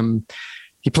saw him,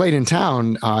 he played in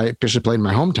town. I actually played in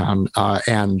my hometown,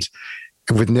 and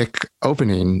with Nick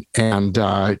opening, and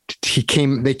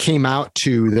they came out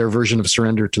to their version of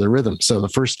Surrender to the Rhythm. So the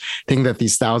first thing that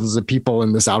these thousands of people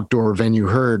in this outdoor venue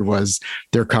heard was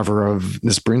their cover of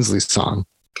this Brinsley song.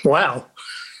 Wow.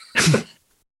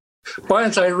 Why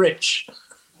aren't I rich?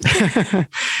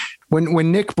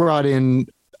 When Nick brought in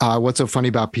What's So Funny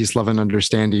About Peace, Love and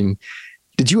Understanding,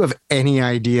 did you have any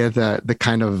idea that the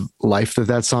kind of life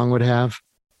that song would have?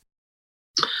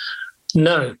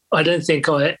 No, I don't think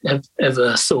I have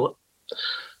ever thought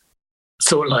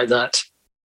like that.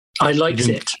 I liked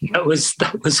it. That was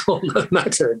all that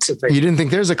mattered to me. You didn't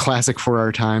think there's a classic for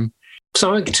our time? So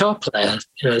I'm a guitar player,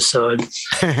 so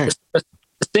the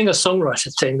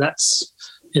singer-songwriter thing, that's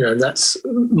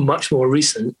much more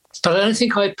recent. But I don't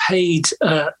think I paid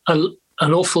an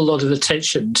awful lot of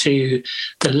attention to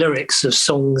the lyrics of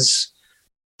songs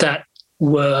that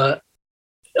were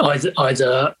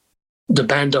either the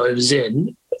band I was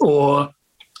in or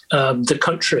the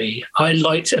country. I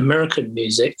liked American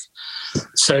music.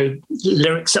 So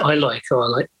lyrics that I like are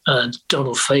like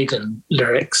Donald Fagen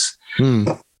lyrics,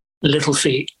 Little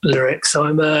Feat lyrics.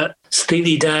 I'm a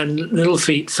Steely Dan Little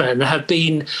Feat fan. I have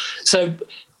been. So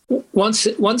once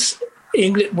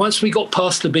we got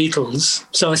past the Beatles,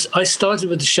 so I started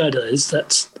with the Shadows.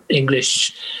 That's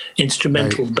English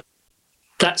instrumental. Right.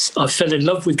 But I fell in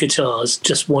love with guitars.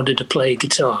 Just wanted to play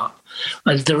guitar,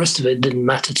 and the rest of it didn't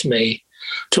matter to me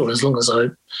at all, as long as I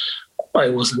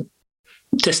wasn't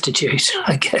destitute,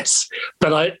 I guess.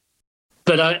 But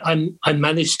I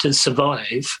managed to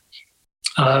survive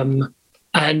and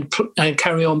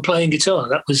carry on playing guitar.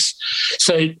 That was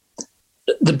so.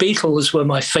 The Beatles were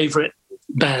my favourite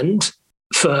band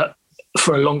for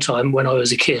a long time when I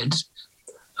was a kid,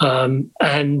 and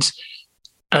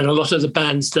a lot of the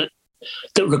bands that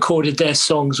recorded their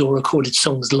songs or recorded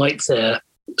songs like their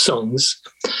songs.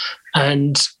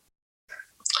 And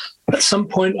at some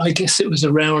point, I guess it was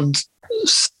around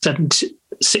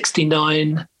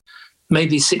 69,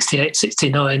 maybe 68,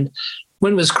 69,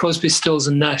 when was Crosby, Stills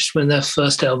and Nash, when their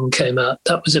first album came out?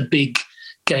 That was a big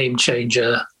game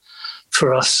changer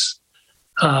for us.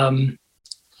 And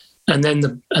then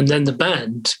the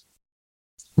band.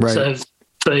 Right. So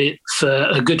for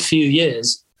a good few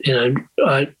years, that's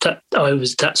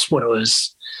what I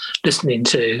was listening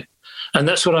to, and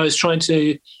that's what I was trying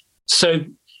to. So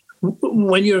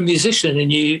when you're a musician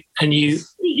and you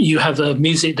have a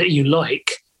music that you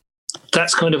like,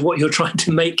 that's kind of what you're trying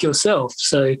to make yourself.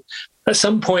 So at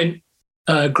some point,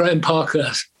 Graham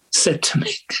Parker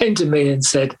came to me and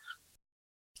said,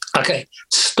 "Okay,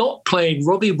 stop playing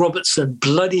Robbie Robertson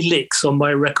bloody licks on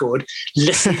my record.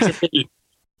 Listen to me,"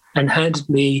 and handed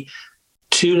me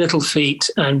 2 Little Feat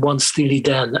and 1 Steely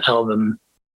Dan album.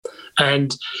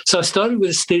 And so I started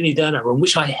with a Steely Dan album,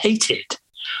 which I hated.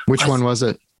 Which one was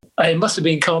it? It must have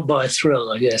been Can't Buy a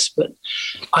Thrill, I guess, but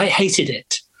I hated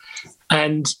it.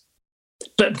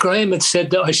 But Graham had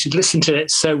said that I should listen to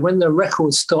it. So when the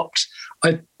record stopped,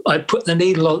 I put the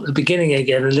needle on at the beginning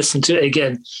again and listened to it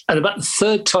again. And about the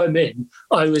 3rd time in,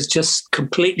 I was just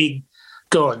completely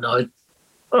gone.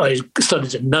 I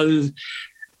started to know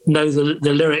the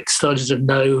lyrics, started to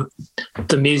know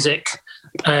the music,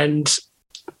 and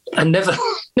never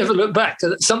looked back.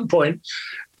 And at some point,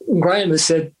 Graham has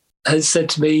said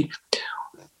to me,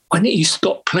 why don't you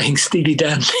stop playing Steely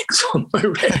Dan licks on my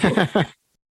record?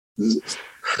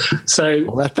 So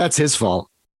well, that's his fault.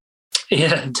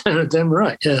 Yeah, damn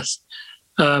right. Yes.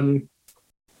 So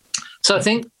I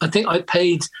think I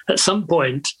paid at some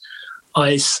point.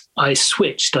 I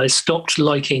switched. I stopped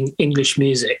liking English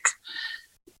music,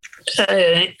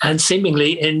 and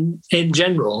seemingly in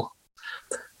general.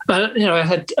 I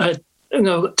had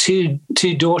two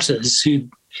daughters who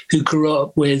grew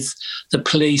up with the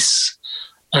Police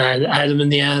and Adam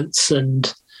and the Ants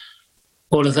and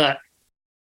all of that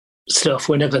stuff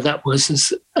whenever that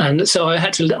was, and so I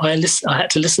had to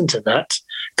listen to that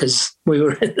because we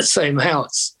were in the same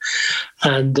house,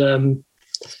 and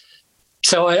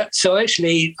so I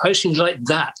actually like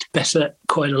that better,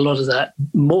 quite a lot of that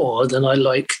more than I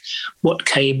like what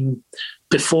came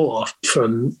before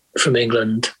from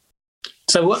England.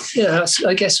 So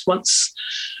I guess once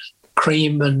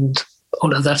Cream and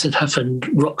all of that had happened,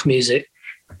 rock music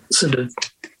sort of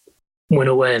went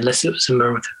away unless it was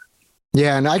American.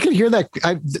 Yeah, and I could hear that.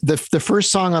 The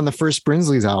first song on the first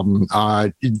Brinsley's album,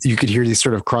 you could hear these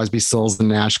sort of Crosby, Stills, and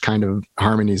Nash kind of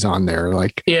harmonies on there.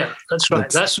 Like, yeah, that's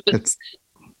right. I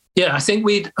think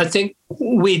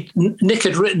Nick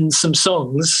had written some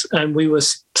songs, and we were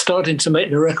starting to make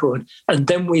the record, and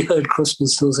then we heard Crosby,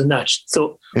 Stills, and Nash.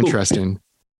 Thought, interesting.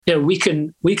 Yeah, we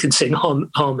can sing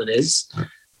harmonies.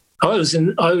 I was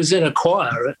in a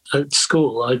choir at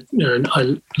school. I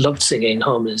loved singing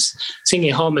harmonies.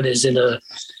 Singing harmonies in a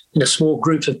small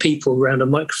group of people around a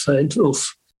microphone.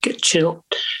 Oof, get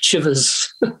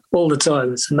shivers all the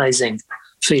time. It's an amazing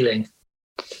feeling.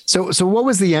 So what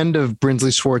was the end of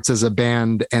Brinsley Schwarz as a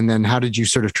band, and then how did you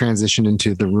sort of transition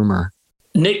into the Rumour?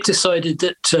 Nick decided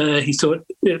that he thought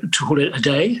to call it a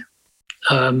day,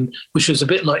 which was a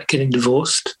bit like getting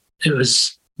divorced.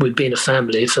 We'd been a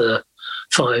family for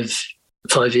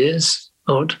 5 years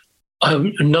odd.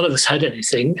 None of us had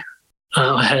anything.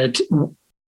 I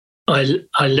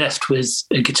left with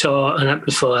a guitar, an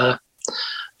amplifier,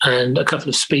 and a couple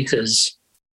of speakers,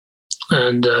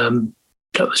 and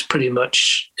that was pretty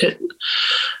much it.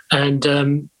 And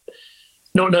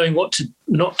not knowing what to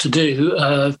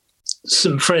do,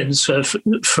 some friends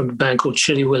from a band called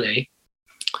Chilly Willy,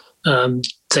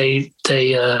 they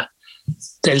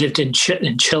lived in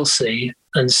Chelsea,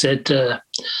 and said,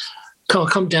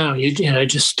 come down,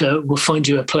 just we'll find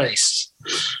you a place,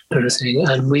 everything.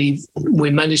 And we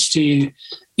managed to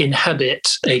inhabit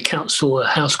a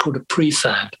house called a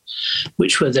prefab,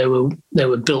 which they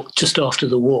were built just after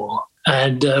the war.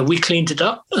 And we cleaned it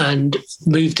up and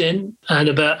moved in, and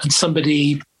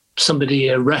somebody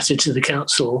ratted to the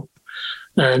council,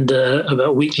 and about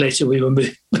a week later we were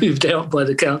moved out by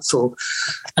the council,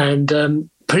 and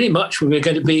pretty much we were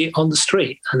going to be on the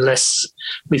street unless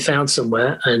we found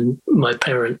somewhere, and my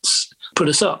parents put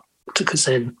us up, took us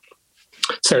in.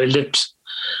 So I lived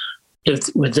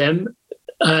with them,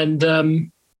 and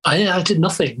I did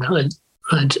nothing. I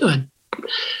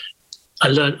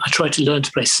tried to learn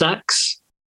to play sax.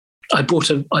 I bought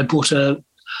an old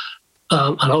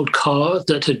car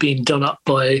that had been done up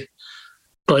by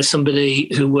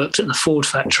somebody who worked at the Ford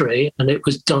factory, and it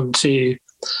was done to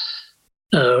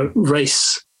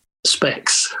race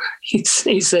specs.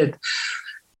 He said,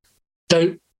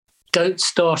 "Don't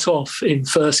start off in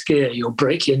first gear; you'll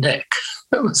break your neck."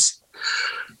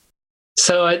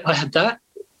 So I had that,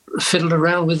 fiddled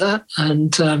around with that,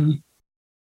 and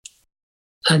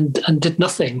did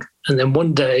nothing. And then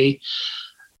one day,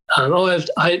 I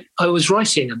was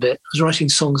writing a bit. I was writing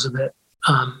songs a bit.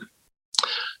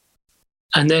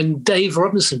 And then Dave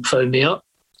Robinson phoned me up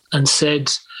and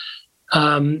said,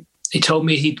 he told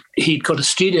me he'd got a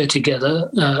studio together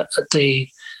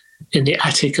in the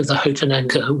attic of the Hope and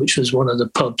Anchor, which was one of the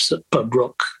pubs that Pub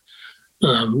Rock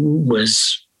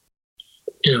was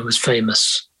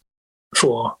famous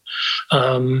for.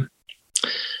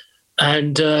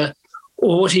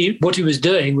 What he was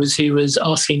doing was he was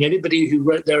asking anybody who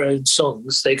wrote their own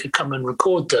songs, they could come and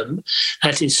record them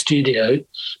at his studio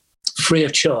free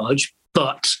of charge.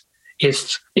 But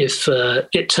if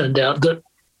it turned out that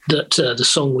the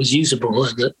song was usable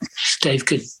and that Dave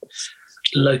could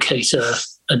locate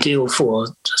a deal for,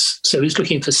 so he was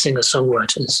looking for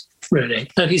singer-songwriters, really.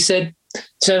 And he said,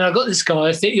 "So I got this guy.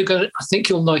 I think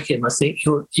you'll like him. I think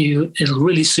it'll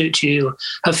really suit you.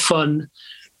 Have fun."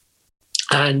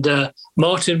 And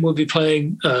Martin will be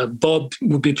playing. Bob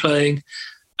will be playing,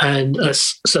 and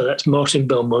so that's Martin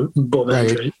Belmont and Bob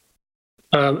Andrews,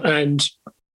 and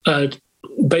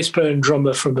bass player and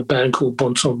drummer from a band called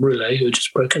Bon Temps Roulé, who had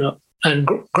just broken up, and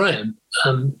Graham.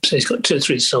 So he's got 2 or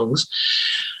 3 songs,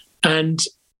 and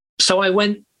so I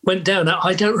went down.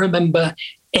 I don't remember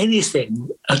anything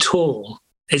at all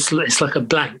It's like a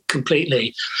blank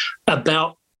completely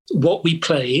about what we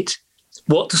played,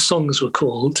 what the songs were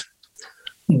called,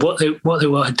 what they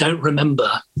were. I don't remember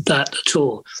that at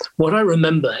all. What I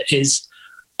remember is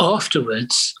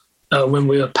afterwards, when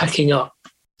we were packing up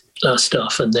our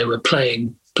stuff and they were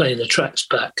playing the tracks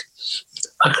back,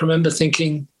 I can remember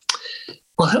thinking,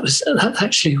 well, that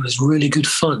actually was really good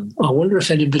fun. I wonder if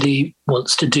anybody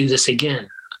wants to do this again.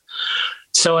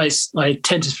 So I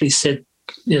tentatively said,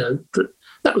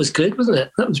 that was good, wasn't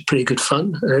it? That was pretty good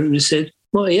fun. And everybody said,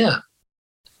 well, yeah.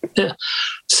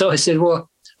 So I said, well,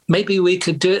 maybe we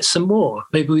could do it some more.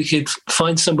 Maybe we could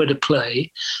find somewhere to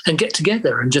play and get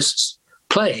together and just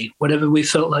play whatever we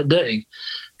felt like doing.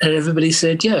 And everybody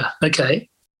said, yeah, okay.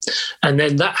 And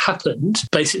then that happened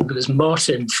basically because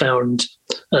Martin found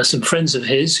some friends of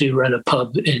his who ran a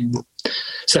pub in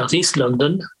southeast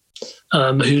London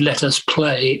who let us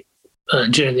play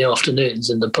during the afternoons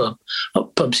in the pub.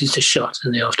 Pubs used to shut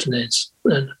in the afternoons.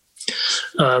 And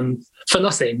for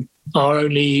nothing,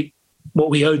 what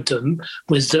we owed them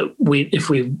was that if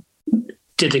we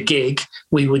did a gig,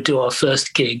 we would do our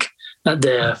first gig at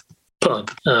their pub,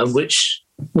 which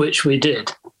we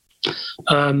did.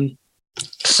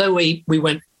 So we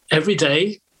went every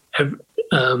day,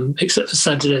 except for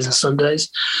Saturdays and Sundays.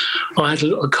 I had a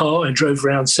little car and drove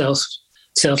around South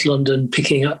London,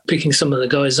 picking some of the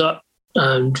guys up,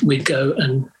 and we'd go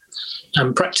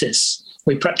and practice.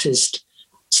 We practiced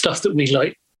stuff that we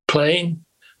liked playing.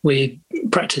 We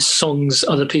practiced songs,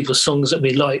 other people's songs that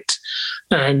we liked,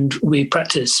 and we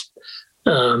practiced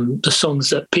the songs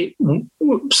that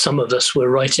some of us were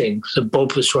writing. So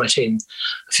Bob was writing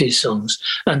a few songs,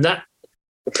 and that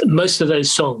most of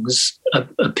those songs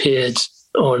appeared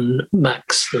on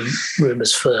Max, the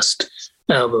Rumours' first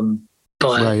album,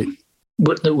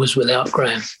 that was without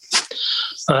Graham.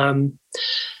 And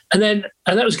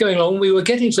that was going on. We were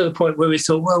getting to the point where we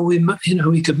thought, well,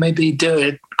 we could maybe do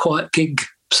a quiet gig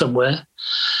somewhere.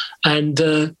 And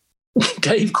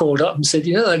Dave called up and said,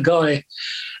 that guy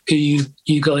who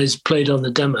you guys played on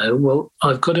the demo, well,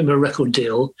 I've got him a record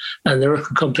deal, and the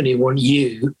record company want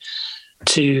you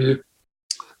to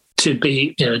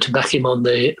back him on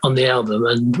the album,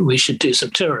 and we should do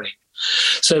some touring.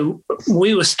 So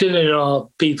we were still in our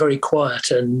be very quiet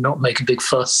and not make a big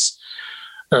fuss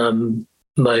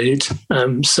mode.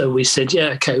 So we said, yeah,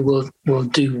 okay, we'll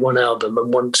do one album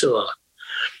and one tour.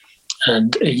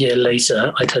 And a year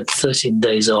later, I'd had 13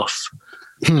 days off,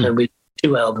 and we did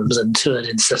 2 albums and toured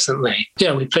incessantly.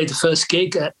 Yeah, we played the first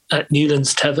gig at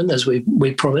Newlands Tavern, as we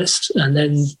promised, and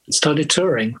then started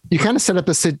touring. You kind of set up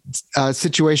a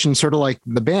situation sort of like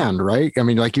the band, right? I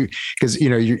mean, like because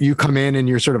you come in and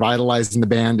you're sort of idolizing the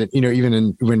band, and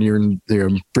even when you're in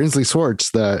Brinsley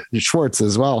Schwarz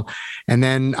as well, and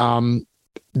then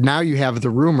now you have the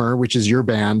Rumour, which is your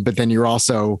band, but then you're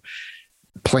also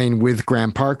playing with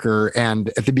Graham Parker.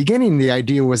 And at the beginning, the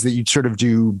idea was that you'd sort of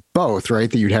do both, right?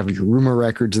 That you'd have your Rumour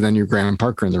records and then your Graham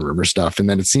Parker and the Rumour stuff. And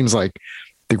then it seems like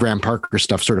the Graham Parker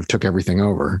stuff sort of took everything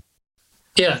over.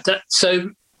 Yeah. So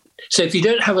if you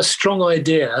don't have a strong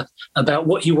idea about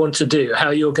what you want to do, how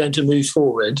you're going to move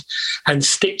forward and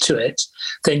stick to it,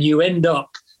 then you end up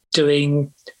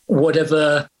doing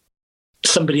whatever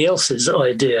somebody else's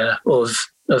idea of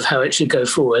how it should go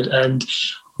forward. And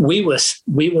we were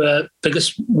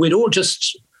because we'd all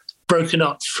just broken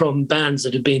up from bands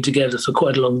that had been together for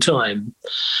quite a long time,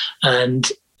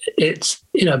 and it's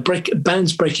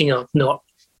bands breaking up not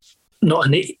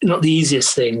the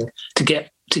easiest thing to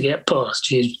get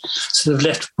past. You sort of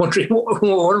left wondering,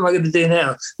 what am I going to do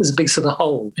now? There's a big sort of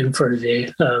hole in front of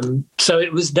you. So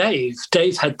it was Dave.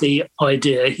 Dave had the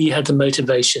idea, he had the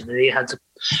motivation, and he had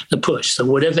the push. So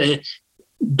whatever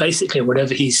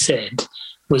he said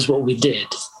was what we did.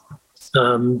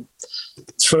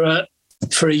 For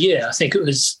a year, I think it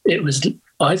was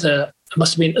either, it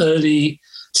must have been early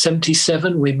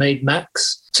 77, we made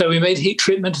Max. So we made Heat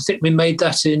Treatment. I think we made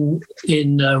that in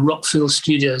Rockfield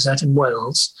Studios out in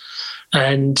Wales.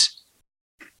 And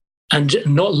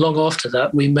not long after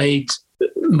that, we made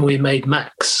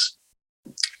Max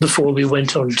before we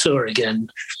went on tour again.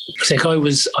 I think I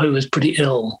was pretty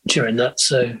ill during that,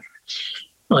 so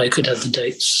I could have the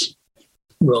dates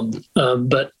wrong.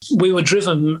 But we were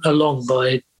driven along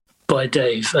by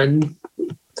Dave, and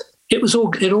it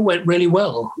all went really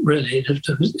well, really.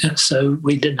 So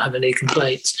we didn't have any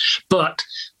complaints. But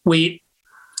we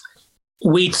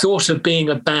thought of being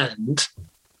a band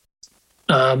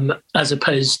as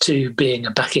opposed to being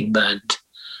a backing band.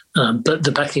 But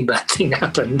the backing band thing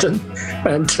happened,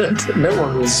 and no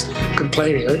one was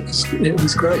complaining. It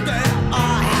was great.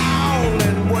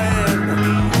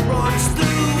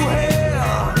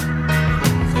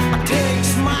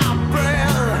 Takes my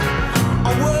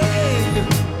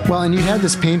Well, and you had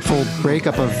this painful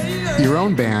breakup of your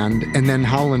own band, and then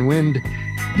Howlin' Wind,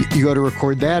 you go to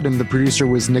record that, and the producer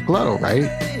was Nick Lowe, right?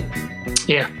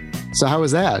 Yeah. So how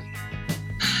was that?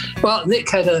 Well,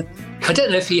 Nick had I don't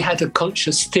know if he had a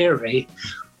conscious theory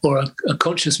or a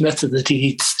conscious method that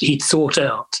he'd thought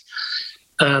out,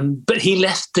 but he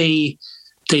left the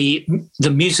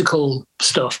musical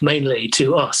stuff mainly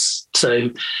to us. So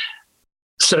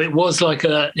it was like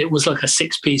a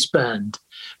 6-piece band.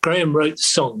 Graham wrote the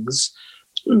songs,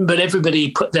 but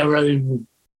everybody put their own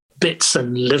bits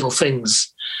and little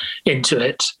things into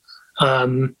it.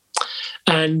 And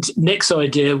Nick's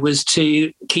idea was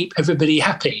to keep everybody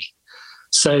happy.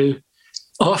 So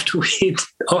after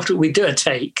we do a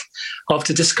take,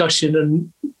 after discussion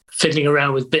and fiddling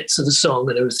around with bits of the song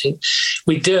and everything,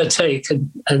 we do a take,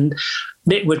 and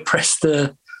Nick would press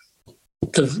the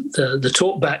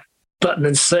talkback button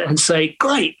and say,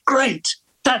 great,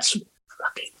 that's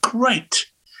fucking great.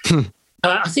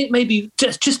 I think maybe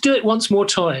just do it one more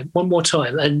time,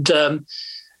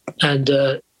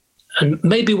 and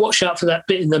maybe watch out for that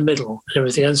bit in the middle and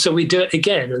everything. And so we do it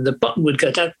again, and the button would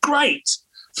go down. Great,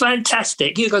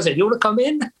 fantastic. You guys said, you want to come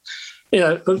in?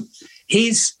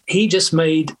 He just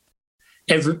made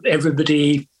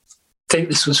everybody think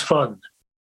this was fun.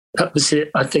 That was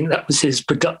it. I think that was his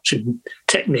production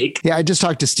technique. Yeah, I just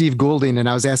talked to Steve Goulding, and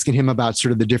I was asking him about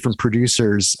sort of the different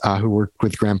producers who worked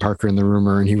with Graham Parker in The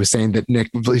Rumor, and he was saying that Nick,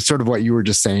 sort of what you were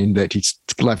just saying, that he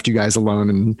left you guys alone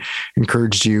and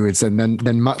encouraged you. And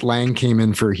then Mutt Lange came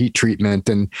in for Heat Treatment,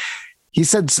 and he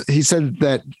said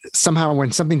that somehow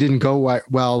when something didn't go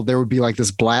well, there would be like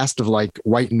this blast of like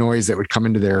white noise that would come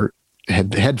into their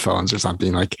headphones or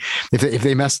something. Like if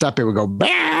they messed up, it would go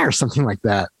bah! Or something like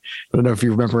that. I don't know if you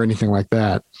remember anything like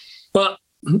that. But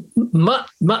Mutt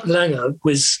Lange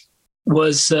was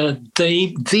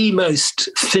the most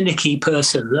finicky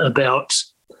person about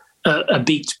a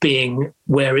beat being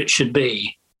where it should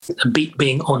be, a beat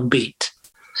being on beat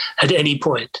at any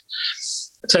point.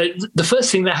 So the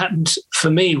first thing that happened for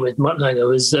me with Mutt Lange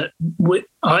was that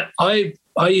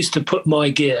I used to put my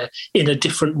gear in a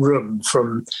different room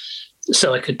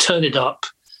so I could turn it up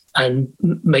and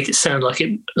make it sound like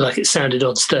it sounded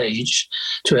on stage.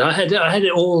 To me, I had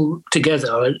it all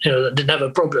together. I didn't have a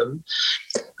problem.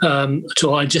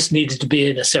 So I just needed to be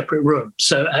in a separate room.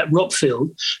 So at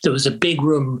Rockfield, there was a big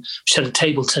room which had a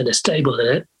table tennis table in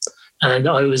it, and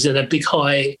I was in a big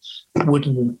high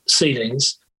wooden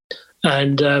ceilings.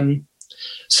 And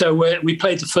so we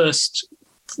played the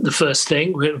first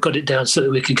thing. We got it down so that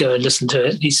we could go and listen to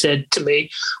it. He said to me,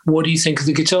 what do you think of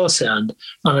the guitar sound?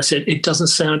 And I said, it doesn't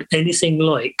sound anything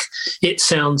like it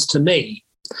sounds to me.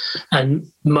 And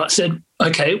Mutt said,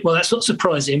 okay, well, that's not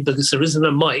surprising because there isn't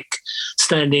a mic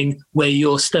standing where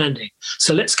you're standing.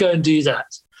 So let's go and do that.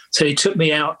 So he took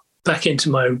me out back into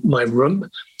my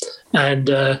room, and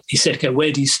he said, okay,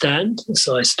 where do you stand?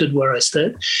 So I stood where I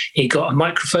stood. He got a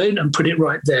microphone and put it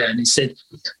right there. And he said,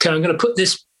 okay, I'm going to put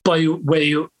this by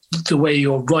the way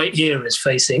your right ear is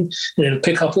facing, and it'll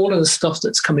pick up all of the stuff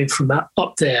that's coming from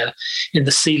up there in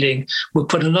the ceiling. We'll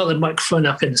put another microphone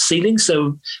up in the ceiling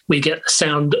so we get the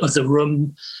sound of the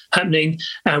room happening,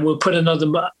 and we'll put another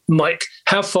mic.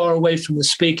 How far away from the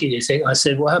speaker do you think? I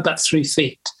said, well, how about 3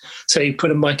 feet? So you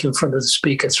put a mic in front of the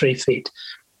speaker 3 feet.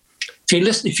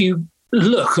 If you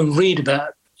look and read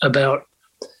about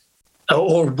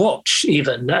or watch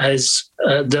even as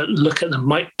look at the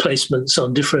mic placements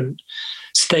on different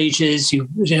stages, you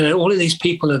know, all of these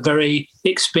people are very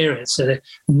experienced.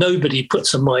 Nobody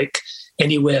puts a mic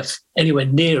anywhere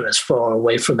near as far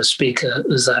away from a speaker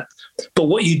as that. But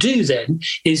what you do then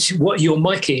is what you're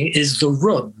micing is the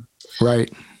room,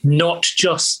 right? Not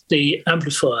just the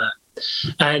amplifier.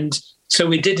 And so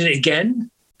we did it again,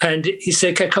 and he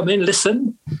said, "Okay, come in,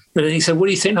 listen." And he said, "What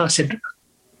do you think?" And I said,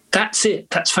 "That's it.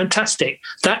 That's fantastic.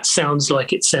 That sounds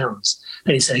like it sounds."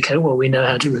 And he said, "Okay, well, we know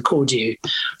how to record you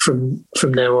from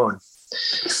now on."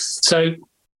 So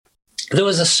there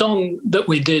was a song that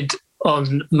we did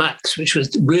on Max, which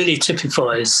really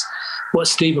typifies what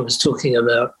Stephen was talking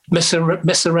about, Mess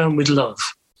Around with Love,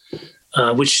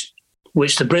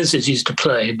 which the Brinzes used to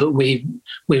play, but we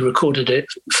recorded it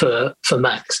for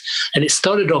Max. And it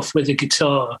started off with a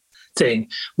guitar thing,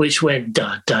 which went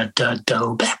da da da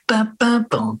da ba ba ba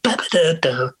ba ba da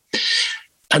da.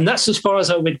 And that's as far as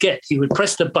I would get. He would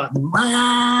press the button,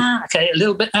 okay, a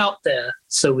little bit out there.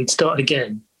 So we'd start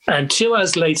again. And 2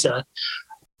 hours later,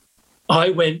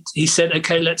 he said,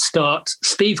 okay, let's start.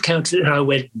 Steve counted and I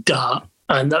went, da.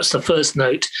 And that's the first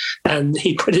note. And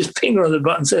he put his finger on the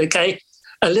button and said, okay,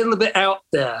 a little bit out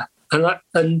there. And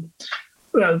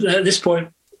at this point,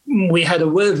 we had a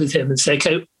word with him and said,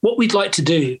 okay, what we'd like to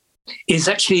do is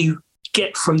actually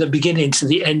get from the beginning to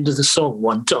the end of the song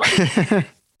one time.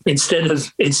 Instead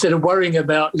of worrying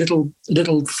about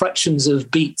little fractions of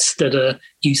beats that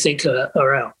you think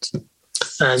are out.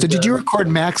 And, so did you record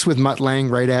Max with Mutt Lange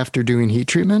right after doing Heat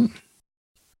Treatment?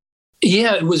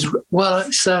 Yeah, it was. Well,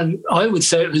 I would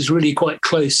say it was really quite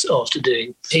close after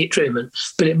doing Heat Treatment,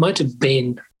 but it might have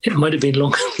been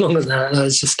longer than that. I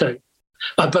just don't.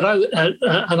 But I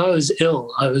was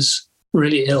ill. I was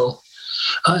really ill.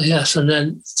 Yes, and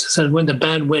then so when the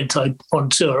band went on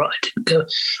tour, I didn't go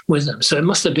with them. So it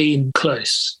must have been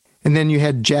close. And then you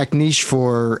had Jack Nish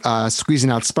for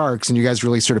Squeezing Out Sparks, and you guys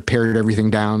really sort of pared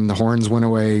everything down. The horns went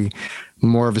away,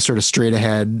 more of a sort of straight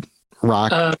ahead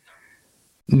rock,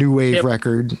 new wave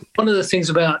record. One of the things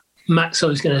about Max I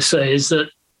was going to say is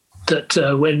that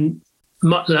when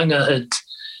Mutt Lange had,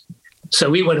 so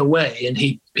we went away and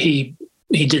he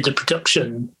did the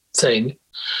production thing,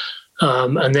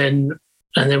 and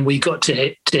then we got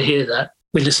to hear that.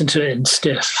 We listened to it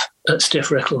at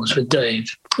Stiff Records with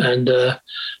Dave, and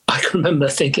I can remember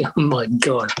thinking, "Oh my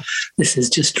God, this is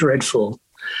just dreadful."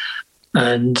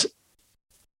 And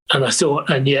I thought,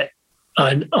 and yet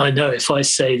I know if I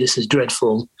say this is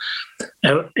dreadful,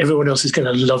 everyone else is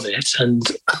going to love it, and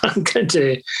I'm going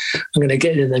to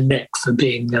get in the neck for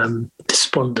being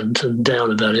despondent and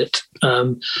down about it.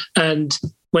 And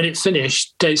when it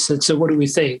finished, Dave said, "So what do we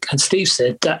think?" And Steve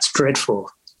said, "That's dreadful."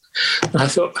 And I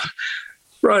thought,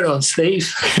 right on,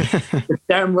 Steve.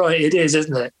 Damn right it is,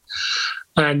 isn't it?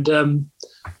 And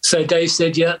so Dave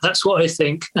said, "Yeah, that's what I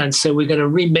think." And so we're going to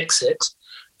remix it,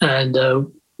 and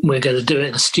we're going to do it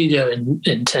in a studio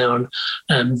in town.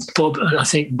 And I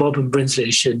think Bob and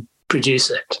Brinsley should produce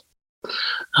it.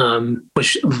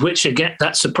 Which again,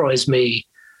 that surprised me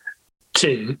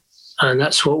too. And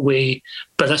that's what we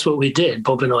did.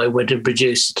 Bob and I went and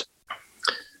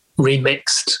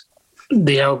remixed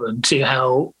the album to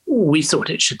how we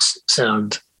thought it should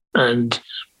sound, and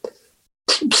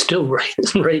still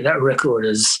rate that record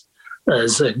as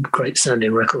a great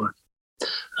sounding record.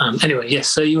 Anyway, yes.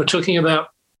 So you were talking about.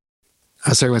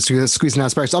 Sorry, Squeezing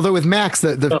Out Sparks. Although with Max,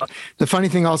 the funny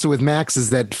thing also with Max is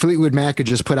that Fleetwood Mac had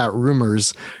just put out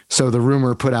Rumors, so the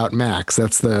rumor put out Max.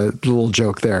 That's the little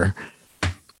joke there.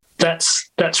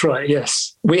 That's right.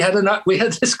 Yes, we had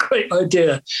this great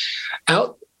idea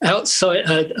outside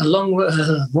along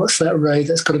what's that road?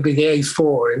 That's got to be the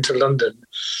A4 into London.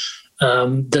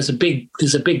 There's a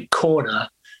big corner,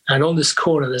 and on this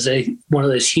corner there's one of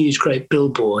those huge great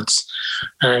billboards,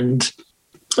 and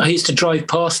I used to drive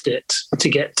past it to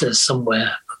get to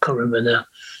somewhere. I can't remember now.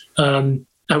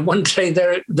 And one day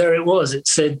there it was. It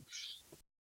said.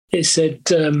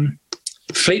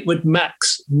 Fleetwood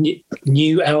Mac's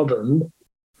new album.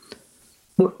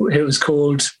 It was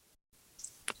called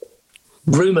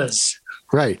Rumors.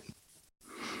 Right.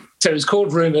 So it was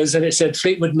called Rumors, and it said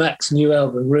Fleetwood Mac's new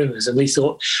album, Rumors. And we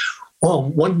thought, well,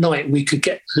 one night we could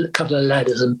get a couple of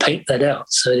ladders and paint that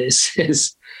out. So it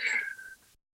says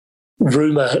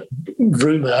Rumor,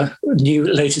 new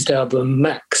latest album,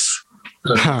 Max.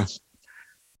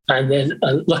 And then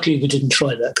luckily we didn't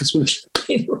try that because we were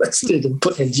being arrested and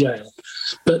put in jail.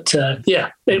 But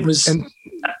it was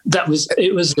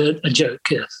a joke.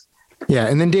 Yes. Yeah,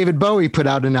 and then David Bowie put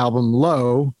out an album,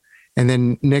 Low, and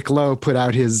then Nick Lowe put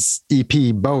out his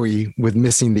EP Bowie with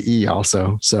missing the E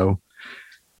also. So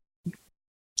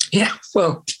yeah,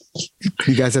 well,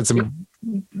 you guys had some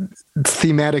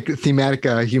thematic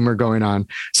humor going on.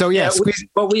 So we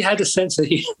had a sense of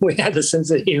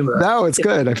humor. No, it's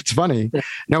good. It's funny. Yeah.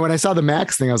 Now, when I saw the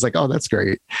Max thing, I was like, oh, that's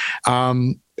great.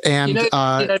 And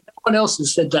no one else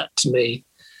has said that to me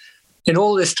in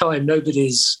all this time.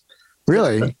 Nobody's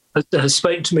really has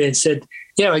spoken to me and said,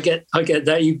 yeah, I get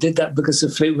that. You did that because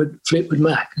of Fleetwood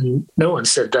Mac. And no one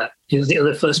said that. You're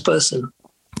the first person.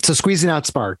 So Squeezing Out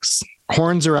Sparks,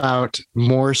 horns are out,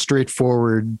 more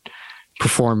straightforward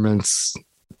performance.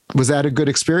 Was that a good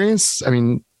experience? I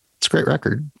mean, it's a great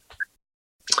record.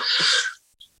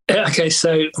 Okay,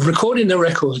 so recording the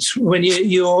records, when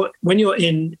you're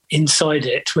inside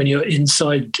it, when you're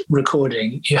inside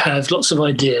recording, you have lots of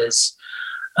ideas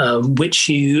which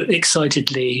you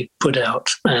excitedly put out,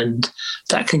 and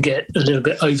that can get a little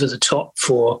bit over the top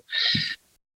for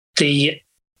the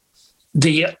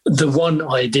one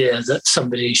idea that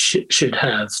somebody should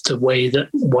have, the way that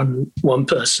one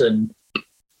person,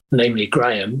 namely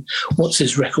Graham, wants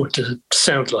his record to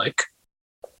sound like.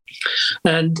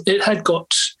 And it had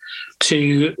got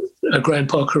to a Graham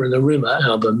Parker and the Rumour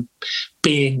album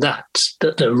being that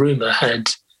the Rumour had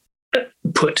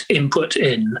put input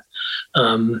in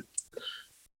to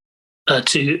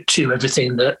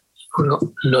everything that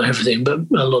not everything, but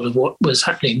a lot of what was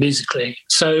happening musically.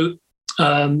 So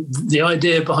the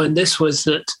idea behind this was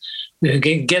that we were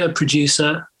going to get a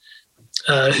producer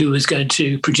who was going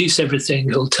to produce everything,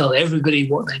 who'll tell everybody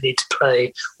what they need to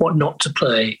play, what not to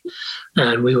play,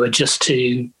 and we were just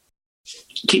to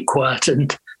keep quiet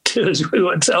and do as we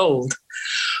were told.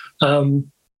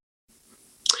 And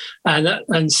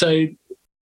so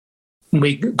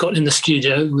we got in the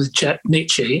studio with Jack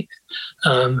Nitzsche,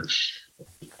 and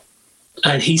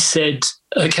he said,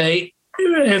 "Okay,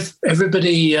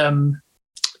 everybody,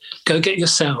 go get your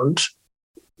sound,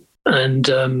 and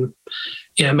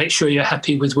make sure you're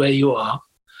happy with where you are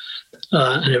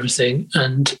and everything."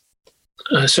 And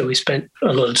so we spent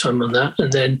a lot of time on that.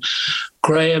 And then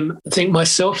Graham, I think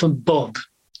myself and Bob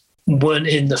weren't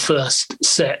in the first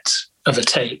set of a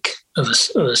take of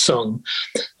a song.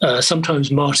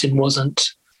 Sometimes Martin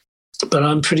wasn't, but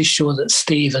I'm pretty sure that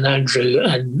Steve and Andrew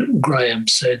and Graham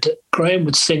said that Graham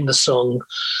would sing the song,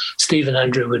 Steve and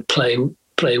Andrew would play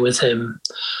with him,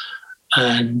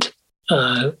 and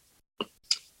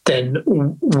then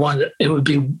it would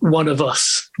be one of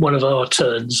us, one of our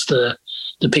turns, the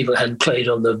people who hadn't played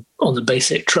on the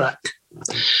basic track.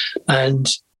 And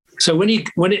so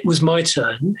when it was my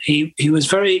turn, he was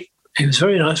very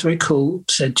nice, very cool,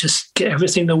 said, just get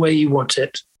everything the way you want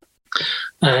it,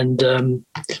 and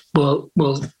we'll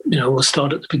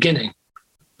start at the beginning.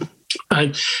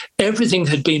 And everything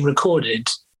had been recorded.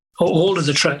 All of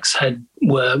the tracks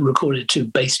were recorded to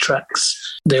bass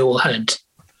tracks. They all had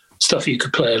stuff you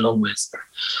could play along with.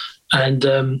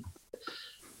 And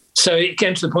so it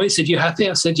came to the point, he said, "You happy?"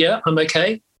 I said, "Yeah, I'm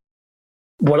okay."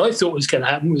 What I thought was going to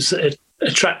happen was that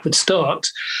a track would start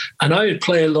and I would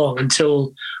play along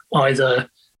until either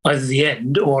the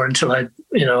end or until I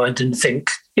didn't think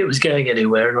it was going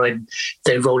anywhere, and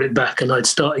they'd roll it back and I'd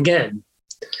start again.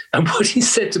 And what he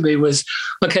said to me was,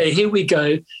 "Okay, here we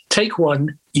go. Take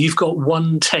one. You've got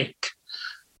one take."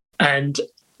 And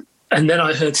then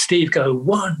I heard Steve go,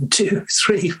 1, 2,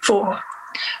 3, 4.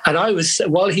 And I was,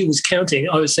 while he was counting,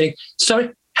 I was saying,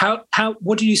 "Sorry, how?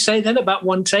 What did you say then about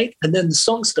one take?" And then the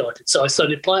song started. So I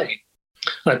started playing.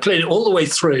 I played it all the way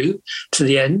through to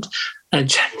the end. And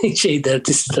Janichi,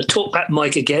 this is the talkback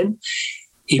mic again.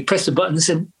 He pressed the button and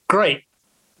said, "Great,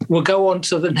 we'll go on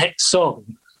to the next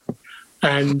song."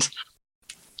 And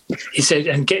he said,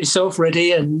 "And get yourself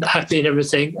ready and happy and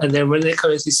everything." And then when it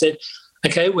closed, he said,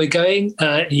 "Okay, we're going.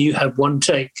 You have one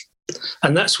take."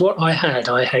 And that's what I had.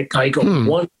 I got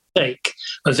one take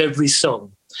of every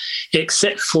song,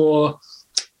 except for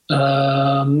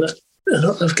a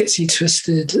lot of Gets You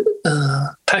Twisted.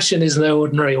 Passion is no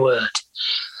ordinary word.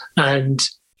 And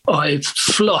I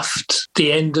fluffed the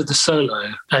end of the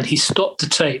solo, and he stopped the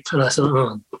tape, and I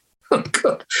thought, "Oh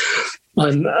God,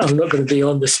 I'm not going to be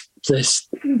on this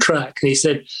track." And he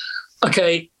said,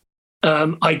 "Okay,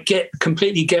 I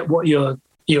completely get what you're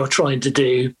trying to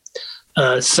do.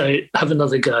 So have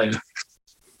another go."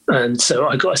 And so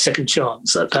I got a second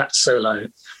chance at that solo,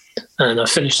 and I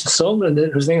finished the song, and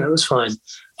everything, that was fine.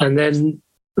 And then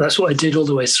that's what I did all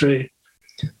the way through,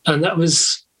 and that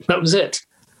was it.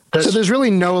 So there's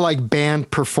really no like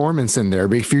band performance in there.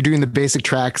 But if you're doing the basic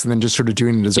tracks and then just sort of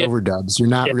doing it as overdubs, you're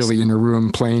not really in a room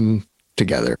playing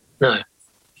together. No,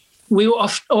 we were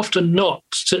often not,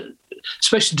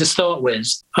 especially to start with.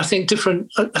 I think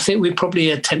we probably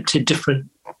attempted different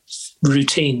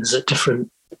routines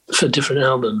for different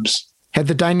albums. Had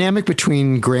the dynamic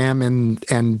between Graham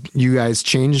and you guys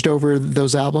changed over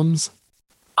those albums?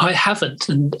 I haven't,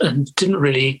 and didn't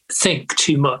really think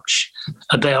too much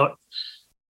about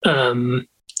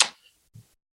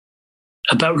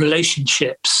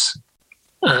relationships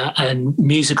and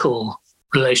musical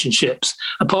relationships,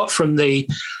 apart from the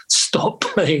stop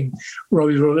playing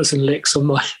Robbie Robertson licks on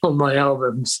my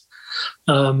albums,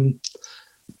 and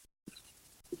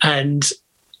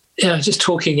just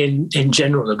talking in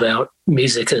general about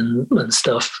music and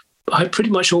stuff. I pretty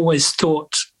much always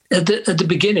thought at the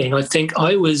beginning, I think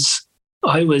I was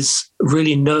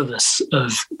really nervous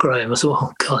of Graham. I thought,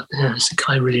 "Oh God, this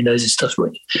guy really knows his stuff,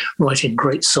 writing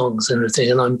great songs and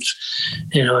everything." And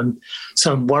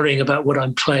I'm worrying about what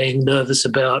I'm playing, nervous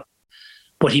about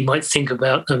what he might think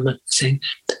about them,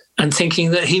 and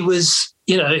thinking that he was,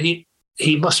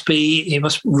 he must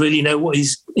really know what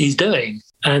he's doing.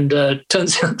 And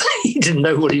turns out that he didn't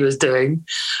know what he was doing,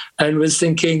 and was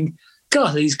thinking,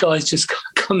 "God, these guys just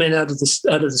come in out of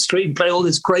the street and play all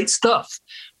this great stuff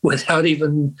without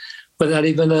even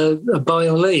a buy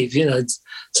or leave."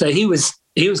 So he was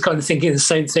kind of thinking the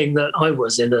same thing that I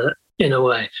was in a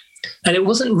way. And it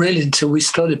wasn't really until we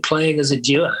started playing as a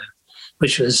duo,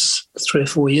 which was 3 or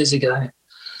 4 years ago,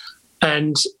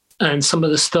 and and some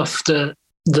of the stuff that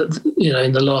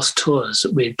in the last tours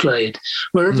that we'd played,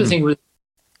 where everything was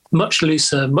much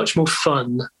looser, much more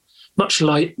fun, much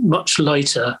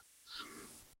lighter.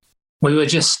 We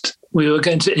were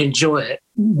going to enjoy it,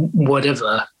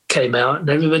 whatever came out, and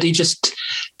everybody just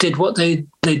did what they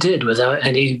did without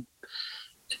any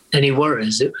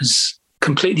worries. It was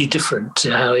completely different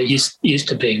to how it used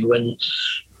to be, when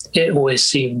it always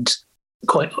seemed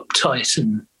quite uptight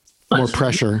and more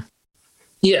pressure.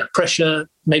 Yeah, pressure,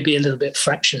 maybe a little bit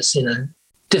fractious,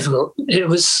 difficult. It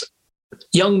was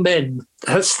young men.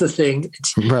 That's the thing.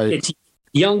 It's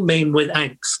young men with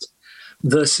angst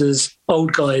versus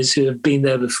old guys who have been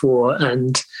there before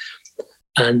and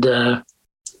know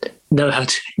how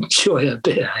to enjoy a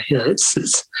beer.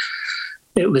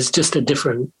 It was just a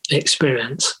different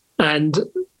experience. And,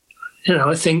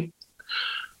 I think,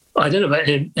 I don't know about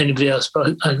anybody else,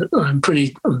 but I'm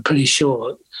pretty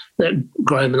sure that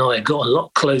Graham and I got a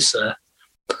lot closer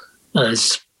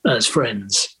as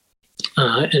friends,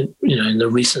 in the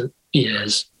recent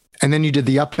years. And then you did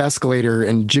the Up Escalator,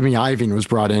 and Jimmy Iovine was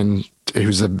brought in,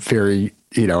 who's a very,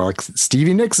 like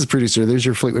Stevie Nicks' producer. There's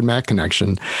your Fleetwood Mac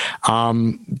connection.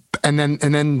 And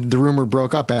then the rumor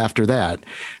broke up after that.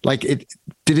 Like, did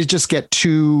it just get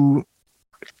too,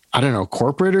 I don't know,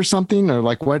 corporate or something? Or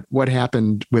like what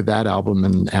happened with that album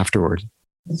and afterward?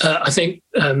 I think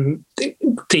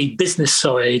the business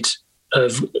side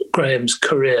of Graham's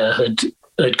career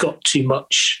had got too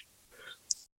much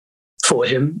for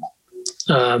him.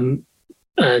 And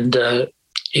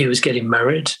he was getting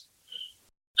married,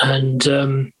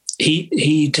 and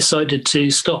he decided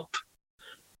to stop,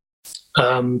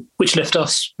 which left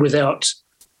us without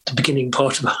the beginning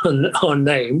part of our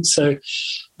name. So,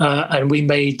 and we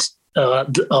made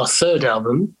our third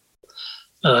album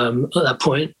at that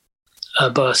point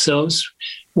by ourselves.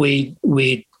 We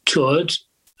toured.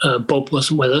 Bob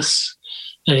wasn't with us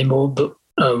anymore, but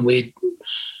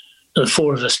the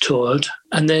four of us toured,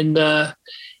 and then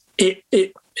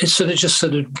it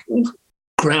sort of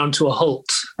ground to a halt.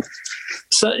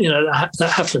 So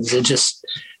that happens. It just,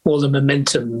 all the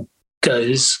momentum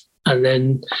goes, and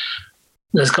then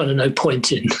there's kind of no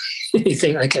point in you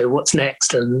think, okay, what's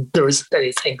next? And there isn't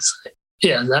anything. So,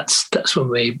 yeah, that's when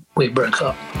we broke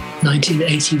up.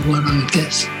 1981, I would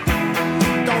guess.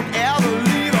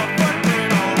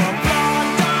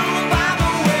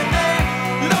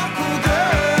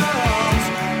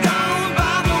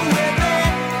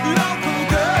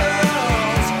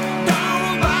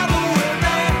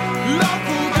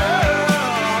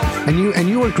 And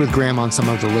you worked with Graham on some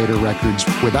of the later records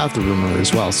without the rumor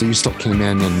as well. So you still came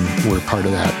in and were part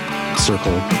of that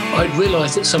circle. I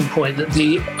realized at some point that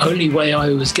the only way I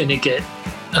was going to get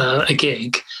a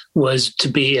gig was to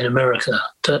be in America.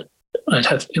 That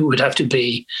it would have to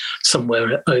be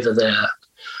somewhere over there.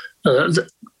 I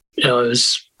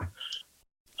was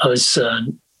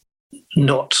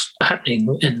not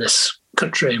happening in this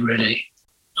country, really.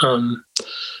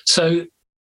 So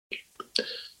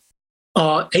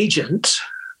our agent,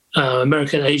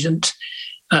 American agent,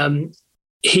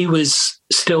 he was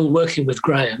still working with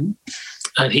Graham,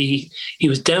 and he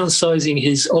was downsizing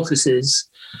his offices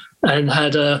and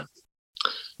had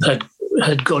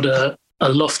got a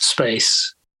loft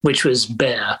space which was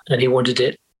bare, and he wanted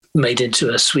it made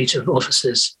into a suite of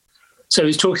offices. So he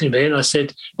was talking to me, and I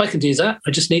said, I can do that.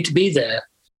 I just need to be there.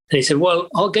 And he said, well,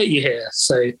 I'll get you here.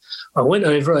 So I went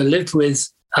over, I lived with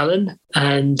Alan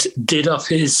and did up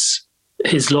his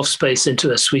loft space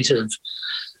into a suite of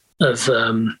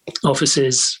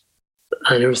offices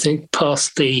and everything,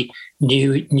 past the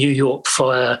New York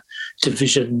Fire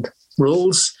Division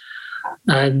rules,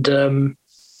 and that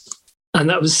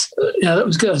was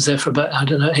good. I was there for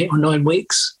about 8 or 9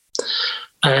 weeks,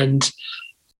 and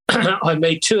I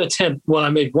made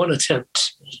one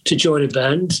attempt to join a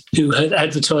band who had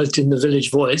advertised in the Village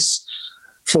Voice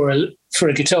for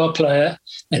a guitar player,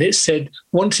 and it said,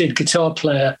 wanted guitar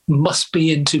player, must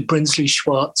be into Brinsley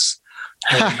Schwarz.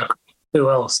 And who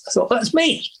else? I thought, that's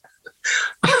me.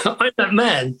 I'm that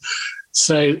man.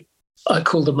 So I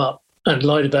called them up and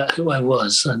lied about who I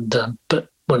was. And but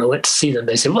when I went to see them,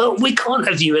 they said, well, we can't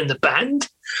have you in the band.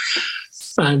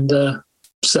 And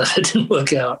so that didn't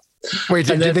work out. Wait,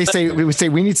 did they say,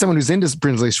 we need someone who's into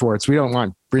Brinsley Schwarz. We don't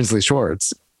want Brinsley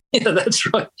Schwarz. Yeah, that's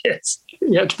right. Yes.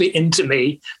 You have to be into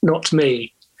me, not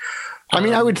me. I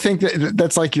mean, I would think that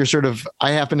that's like your sort of,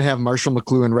 I happen to have Marshall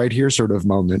McLuhan right here sort of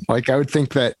moment. Like, I would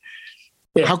think that,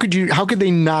 yeah. How could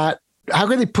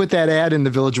they put that ad in the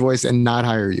Village Voice and not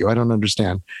hire you? I don't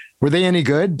understand. Were they any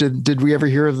good? Did we ever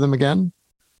hear of them again?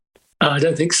 I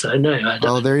don't think so. No, I don't.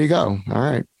 Oh, there you go. All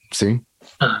right. See?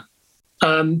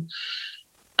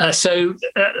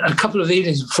 A couple of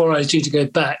evenings before I was due to go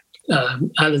back,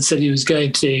 Alan said he was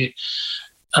going to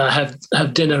have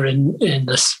dinner in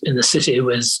the city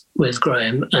with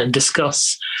Graham and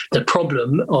discuss the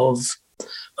problem of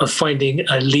finding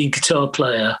a lead guitar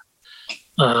player.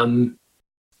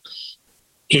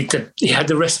 He had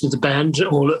the rest of the band,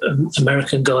 all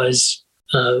American guys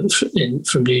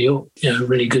from New York,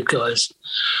 really good guys,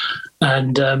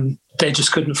 and they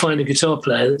just couldn't find a guitar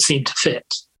player that seemed to fit.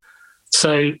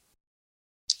 So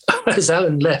as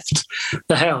Alan left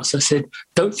the house, I said,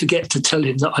 "Don't forget to tell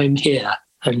him that I'm here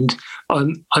and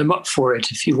I'm up for it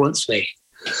if he wants me."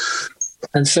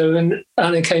 And so when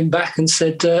Alan came back and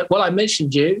said, "Well, I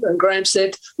mentioned you," and Graham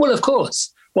said, "Well, of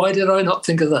course. Why did I not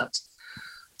think of that?"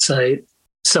 So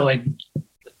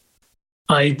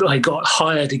I got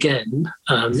hired again,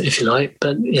 if you like.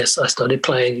 But yes, I started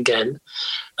playing again.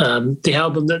 The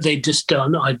album that they'd just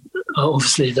done,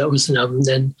 obviously that was an album.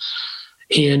 Then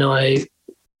he and I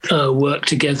worked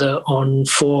together on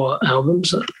 3 or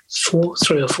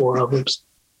 4 albums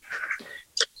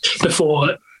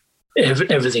before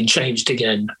everything changed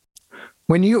again.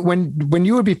 When you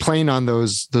would be playing on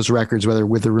those records, whether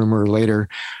with the Rumor or later,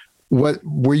 what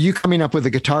were you coming up with the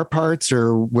guitar parts,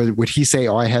 or would he say,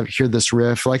 "Oh, I hear this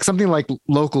riff," like something like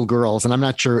 "Local Girls"? And I'm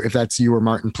not sure if that's you or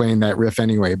Martin playing that riff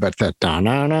anyway, but that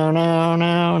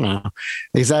no.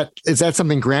 Is that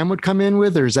something Graham would come in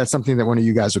with, or is that something that one of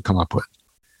you guys would come up with?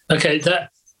 Okay,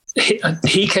 that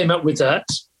he came up with that.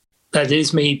 That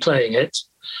is me playing it,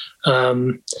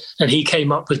 and he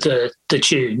came up with the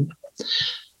tune.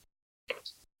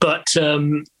 But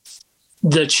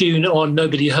the tune on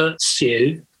 "Nobody Hurts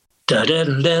You," that's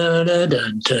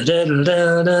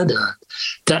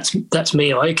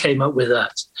me. I came up with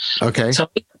that. Okay. So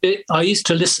I used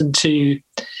to listen to.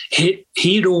 He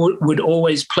would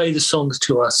always play the songs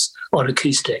to us on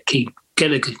acoustic. He'd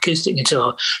get an acoustic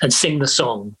guitar and sing the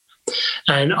song.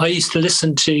 And I used to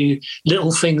listen to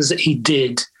little things that he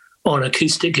did on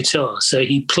acoustic guitar. So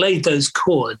he played those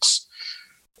chords.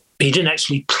 He didn't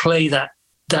actually play that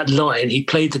line. He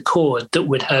played the chord that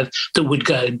would go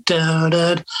da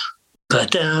da da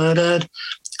da da.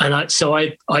 And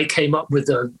I came up with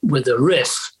a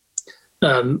riff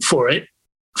for it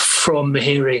from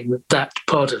hearing that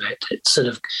part of it. It sort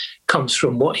of comes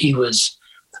from what he was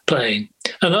playing.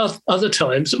 And other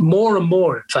times, more and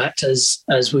more, in fact,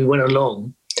 as we went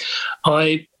along,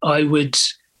 I would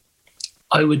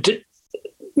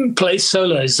play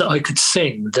solos that I could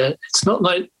sing. That it's not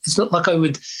like I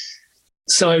would.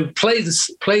 So I would play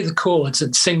the chords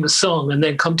and sing the song, and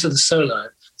then come to the solo,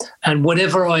 and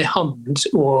whatever I hummed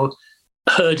or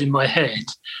heard in my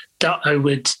head,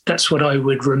 that's what I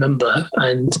would remember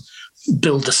and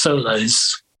build the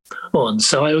solos on.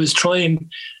 So I was trying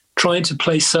to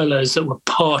play solos that were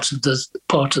part of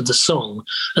the song,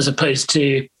 as opposed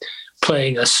to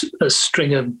playing a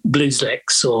string of blues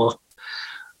licks or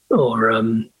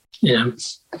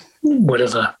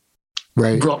whatever,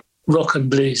 right? Rock and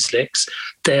blues licks.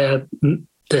 They're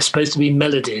supposed to be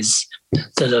melodies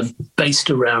that are based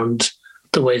around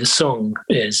the way the song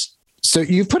is. So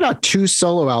you've put out 2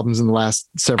 solo albums in the last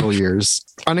several years,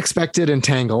 Unexpected and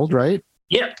Tangled, right?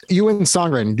 Yeah. You in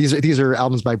songwriting, these are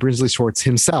albums by Brinsley Schwarz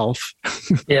himself.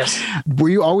 Yes. Were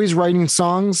you always writing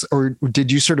songs, or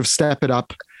did you sort of step it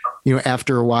up,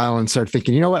 after a while and start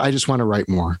thinking, you know what, I just want to write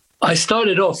more? I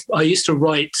started off, I used to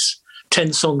write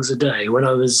 10 songs a day when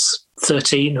I was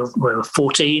 13 or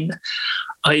 14.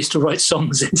 I used to write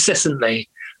songs incessantly.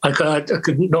 I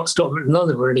could not stop. None of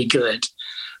them were any good.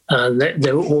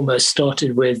 They were almost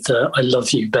started with "I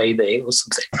Love You, Baby" or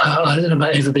something. I don't know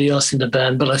about everybody else in the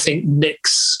band, but I think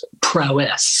Nick's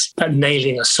prowess at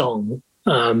nailing a song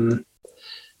kind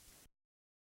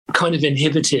of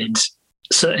inhibited.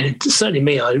 Certainly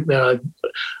me.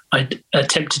 I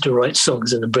attempted to write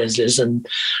songs in the Brinsleys and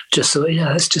just thought,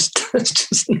 it's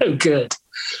just no good.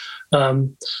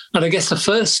 And I guess the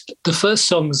first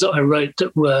songs that I wrote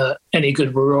that were any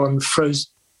good were on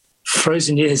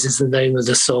Frozen Years is the name of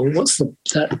the song. What's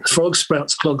that? Frog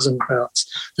Sprouts, Clogs and Krauts,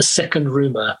 the second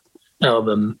Rumor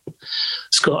album.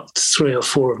 It's got 3 or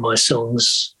 4 of my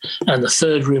songs, and the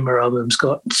third Rumor album's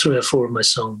got 3 or 4 of my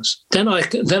songs. Then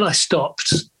I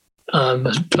stopped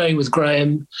playing with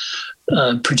Graham,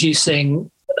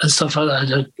 producing and stuff like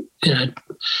that.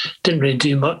 Didn't really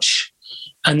do much.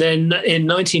 And then in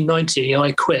 1990,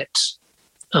 I quit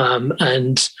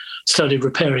and started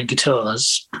repairing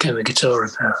guitars, became a guitar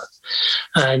repairer.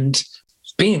 And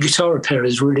being a guitar repairer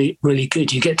is really, really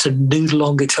good. You get to noodle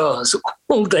on guitars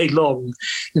all day long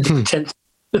in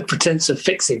the pretense of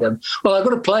fixing them. Well, I've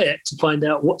got to play it to find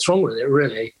out what's wrong with it,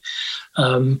 really.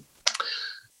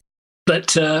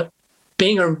 But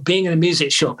being in a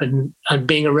music shop and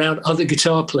being around other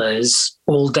guitar players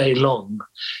all day long,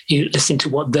 you listen to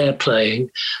what they're playing,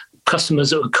 customers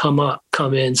that would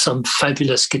come in, some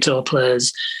fabulous guitar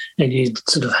players, and you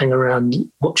sort of hang around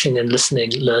watching and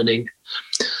listening, learning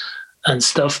and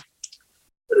stuff.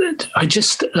 I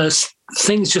just,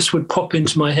 things just would pop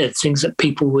into my head, things that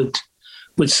people would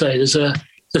say. There's a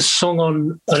song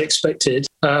on Unexpected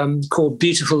called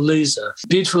Beautiful Loser.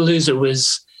 Beautiful Loser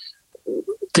was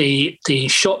the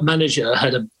shop manager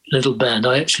had a little band.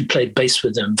 I actually played bass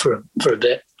with them for a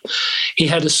bit. He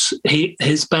had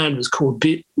his band was called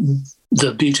The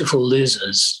Beautiful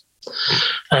Losers.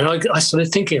 And I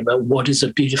started thinking about what is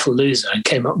a beautiful loser and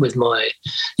came up with my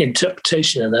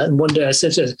interpretation of that. And one day I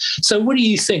said to him, so what do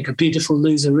you think a beautiful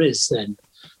loser is then?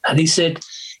 And he said,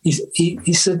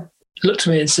 looked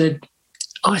at me and said,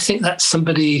 I think that's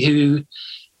somebody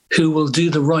who will do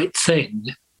the right thing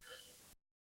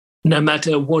no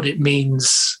matter what it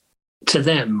means to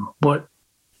them,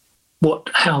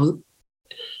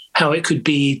 how it could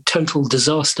be total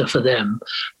disaster for them,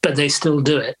 but they still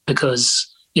do it because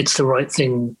it's the right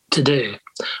thing to do.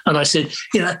 And I said,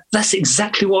 that's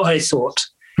exactly what I thought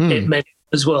it meant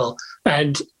as well.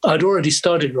 And I'd already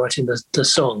started writing the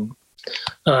song.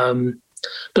 But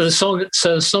the song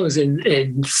is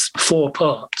in 4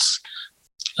 parts.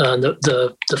 And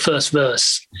the first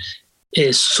verse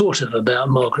is sort of about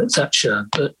Margaret Thatcher,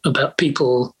 but about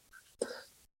people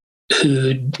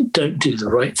who don't do the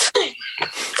right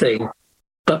thing,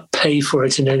 but pay for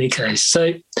it in any case.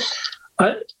 So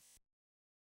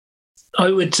I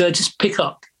would just pick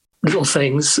up little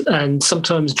things, and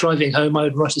sometimes driving home, I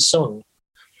would write a song.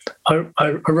 I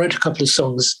wrote a couple of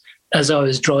songs as I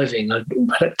was driving. I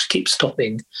had to keep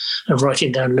stopping and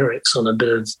writing down lyrics on a bit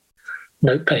of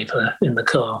notepaper in the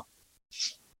car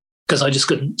because I just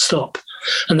couldn't stop.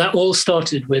 And that all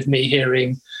started with me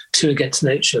hearing Two Against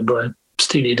Nature by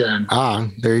Steely Dan. Ah,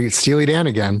 there you Steely Dan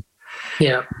again.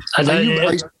 Yeah. And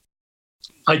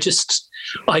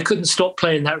I couldn't stop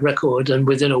playing that record, and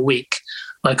within a week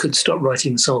I could stop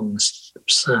writing songs.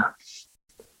 So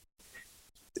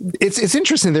it's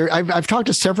interesting. I've talked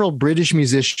to several British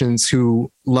musicians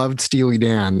who loved Steely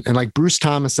Dan, and like Bruce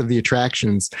Thomas of the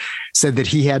Attractions said that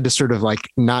he had to sort of like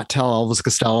not tell Elvis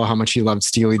Costello how much he loved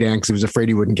Steely Dan because he was afraid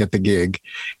he wouldn't get the gig.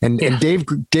 And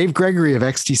Dave Gregory of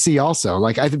XTC also,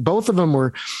 like I think both of them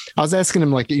were. I was asking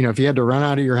him, like, if you had to run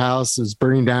out of your house, it was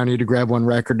burning down, you had to grab one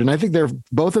record, and I think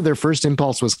both of their first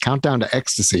impulse was Countdown to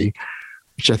Ecstasy,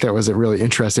 which I thought was a really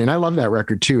interesting. And I love that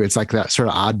record too. It's like that sort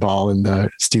of oddball in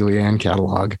the Steely Dan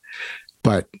catalog.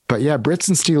 But yeah, Brits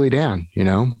and Steely Dan,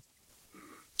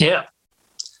 Yeah,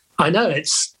 I know.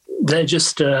 They're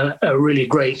just really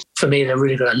great for me. They're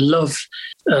really great. I love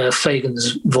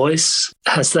Fagen's voice.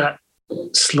 Has that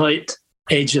slight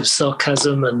edge of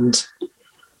sarcasm and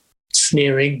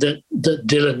sneering that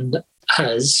Dylan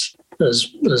has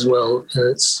as well.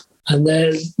 And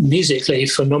they're musically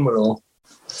phenomenal.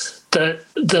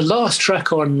 The last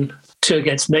track on Two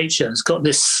Against Nature has got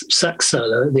this sax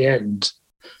solo at the end.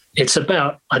 It's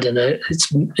about, I don't know,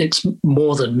 it's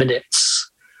more than minutes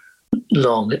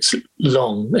long. It's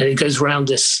long, and it goes around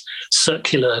this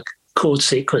circular chord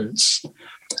sequence.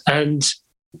 And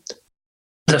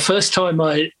the first time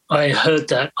I heard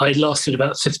that, I lasted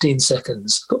about 15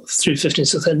 seconds. Got through 15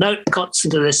 seconds. I said, no, can't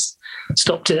listen to this.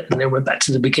 Stopped it, and then went back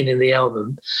to the beginning of the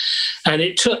album. And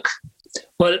it took...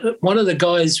 Well, one of the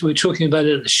guys, we were talking about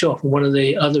it at the shop, and one of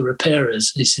the other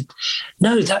repairers, he said,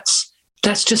 no, that's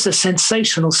just a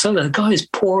sensational solo. The guy is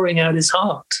pouring out his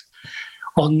heart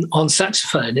on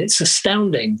saxophone. It's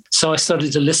astounding. So I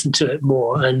started to listen to it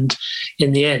more, and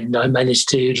in the end, I managed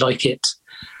to like it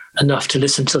enough to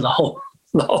listen to the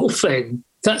whole thing.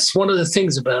 That's one of the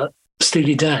things about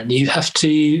Steely Dan. You have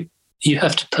to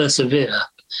persevere,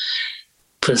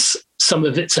 because some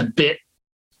of it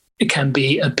can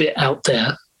be a bit out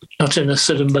there, not in a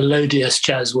sort of melodious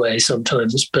jazz way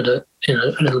sometimes, but a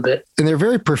little bit. And they're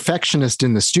very perfectionist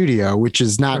in the studio, which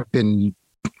has not been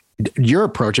your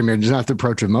approach. I mean, it's not the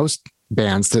approach of most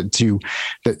bands to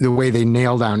the way they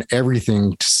nail down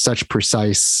everything to such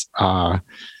precise,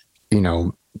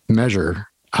 measure.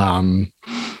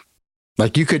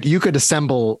 Like you could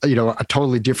assemble, a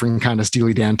totally different kind of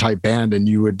Steely Dan type band, and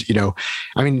you would,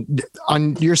 I mean,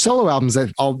 on your solo albums,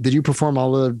 did you perform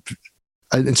all the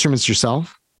instruments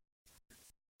yourself?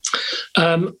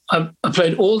 I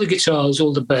played all the guitars,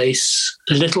 all the bass,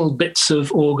 little bits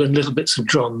of organ, little bits of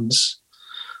drums.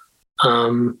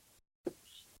 But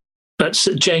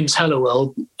James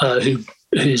Hallowell,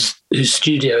 whose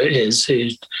studio it is, who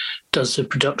does the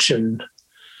production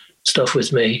stuff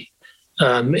with me,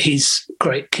 He's a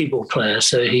great keyboard player,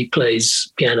 so he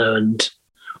plays piano and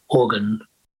organ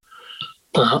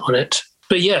on it.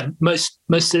 But yeah, most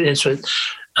of the instruments.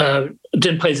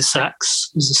 Didn't play the sax.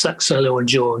 There's a sax solo on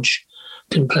George.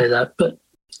 Didn't play that,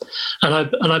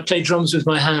 and I play drums with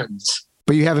my hands.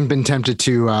 But you haven't been tempted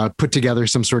to put together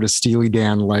some sort of Steely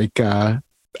Dan like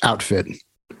outfit.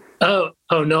 Oh,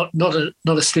 not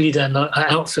a Steely Dan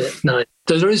outfit. No,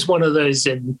 there is one of those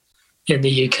in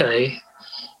the UK.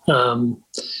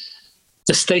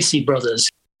 The Stacey brothers.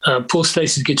 Paul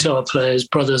Stacey's guitar player, his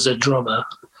brother's a drummer,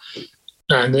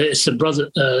 and it's his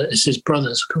brother's.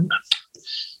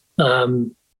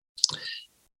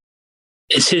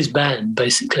 It's his band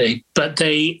basically, but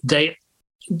I've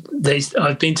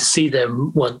been to see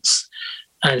them once,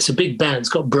 and it's a big band. It's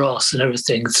got brass and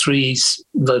everything, 3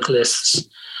 vocalists,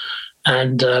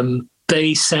 and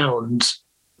they sound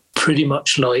pretty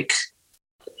much like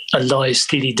a live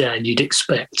Steely Dan you'd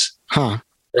expect. Huh.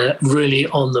 Really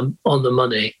on the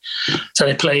money. So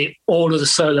they play all of the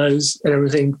solos and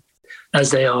everything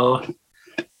as they are.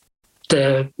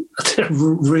 They're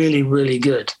really, really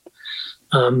good.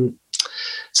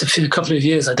 So for a couple of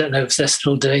years, I don't know if they're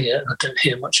still doing it. I don't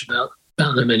hear much about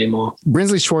them anymore.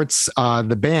 Brinsley Schwarz,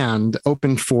 the band,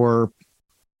 opened for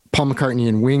Paul McCartney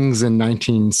and Wings in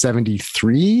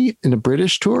 1973 in a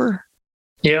British tour.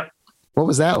 Yeah. What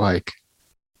was that like?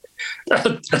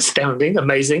 Astounding,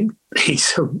 amazing.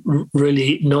 He's a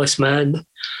really nice man,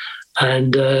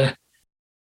 and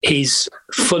he's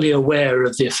fully aware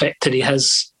of the effect that he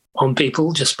has on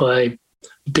people just by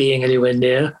being anywhere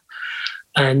near,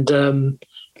 and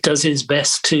does his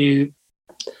best to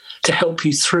help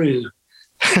you through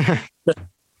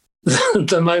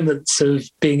the moments of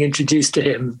being introduced to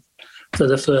him for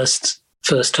the first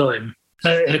time.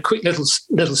 A quick little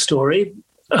story.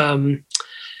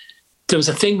 There was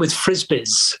a thing with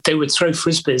frisbees. They would throw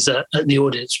frisbees at the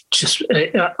audience just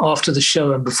after the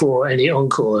show and before any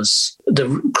encores.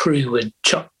 The crew would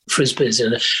chuck frisbees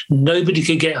in. Nobody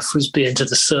could get a frisbee into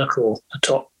the circle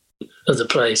atop of the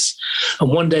place.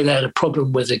 And one day they had a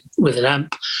problem with an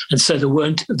amp, and so the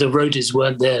roadies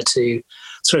weren't there to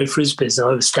throw frisbees. And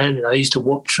I was standing. I used to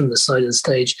watch from the side of the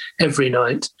stage every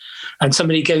night, and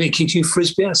somebody gave me a QQ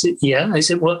frisbee. I said, "Yeah." I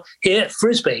said, "Well, here,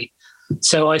 frisbee."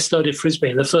 So I started frisbee,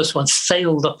 and the first one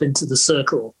sailed up into the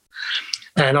circle,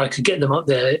 and I could get them up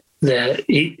there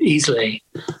easily.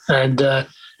 And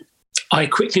I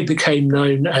quickly became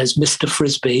known as Mr.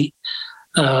 Frisbee,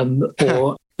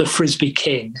 or the Frisbee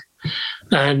King.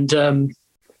 And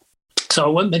so I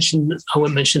won't mention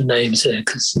names here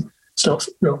because it's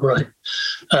not right.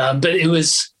 But it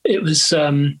was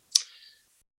Paul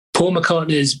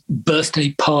McCartney's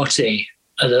birthday party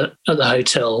at the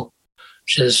hotel,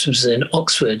 which was in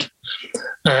Oxford,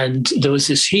 and there was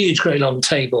this huge, great long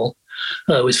table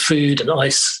with food and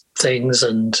ice things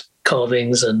and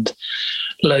carvings and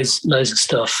loads of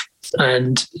stuff.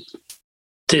 And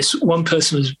this one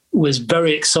person was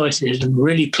very excited and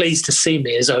really pleased to see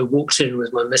me as I walked in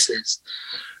with my missus.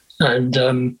 And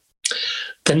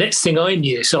the next thing I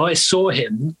knew, so I saw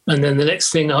him, and then the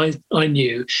next thing I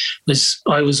knew was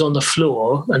I was on the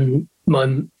floor, and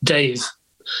Dave,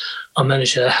 our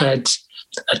manager, had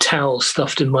a towel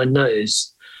stuffed in my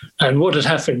nose. And what had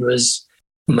happened was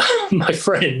my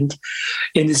friend,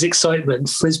 in his excitement,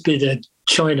 frisbeed a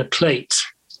china plate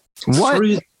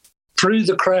through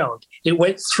the crowd. It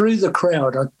went through the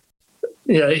crowd.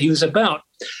 He was about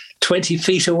 20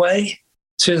 feet away,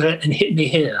 and hit me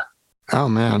here. Oh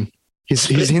man,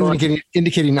 he's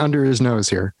indicating under his nose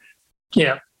here.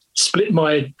 Yeah, split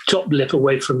my top lip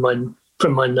away from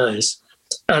my nose,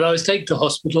 and I was taken to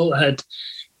hospital. I had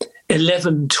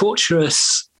 11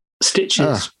 torturous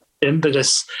stitches in,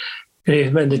 because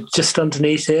just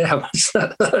underneath here, how much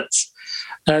that hurts.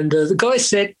 And the guy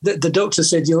said, the doctor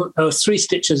said, 3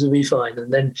 stitches will be fine.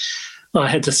 And then I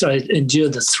had to endure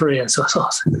the 3. And so I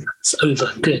thought, it's over,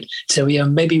 good. So yeah,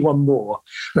 maybe one more.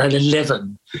 And I had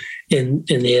 11 in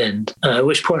the end, at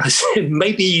which point I said,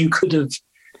 maybe you could have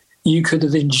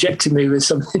injected me with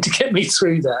something to get me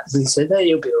through that. And he said, no,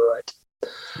 you'll be all right.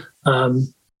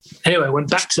 Anyway, I went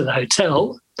back to the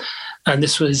hotel, and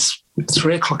this was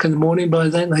 3 o'clock in the morning by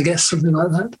then, I guess, something like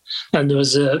that. And there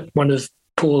was one of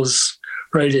Paul's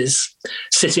roadies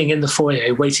sitting in the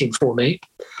foyer waiting for me,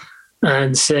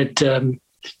 and said, "You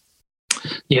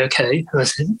okay?" And I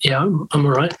said, "Yeah, I'm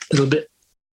all right, a little bit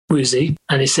woozy."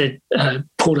 And he said,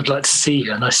 "Paul would like to see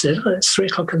you." And I said, "Oh, it's 3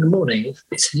 o'clock in the morning."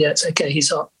 He said, "Yeah, it's okay,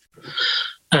 he's up."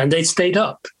 And they stayed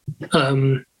up.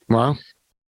 Wow.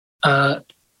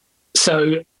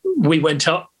 So we went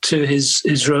up to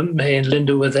his room. Me and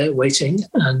Linda were there waiting,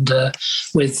 and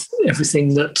with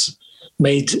everything that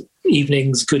made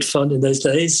evenings good fun in those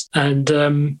days, and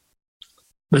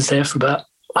was there for about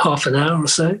half an hour or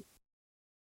so.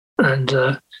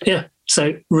 And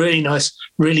so really nice,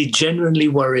 really genuinely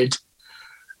worried.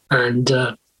 And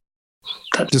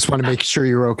just want to make sure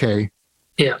you're okay.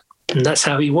 Yeah. And that's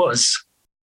how he was.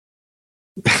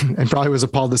 And probably was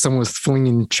appalled that someone was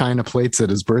flinging china plates at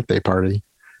his birthday party.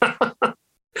 I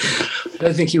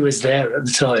don't think he was there at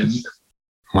the time.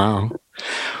 Wow.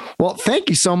 Well, thank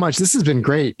you so much. This has been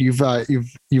great. You've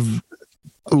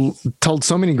told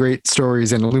so many great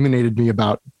stories and illuminated me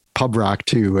about pub rock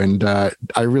too. And I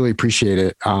really appreciate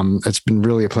it. It's been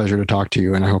really a pleasure to talk to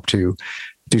you, and I hope to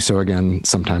do so again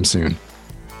sometime soon.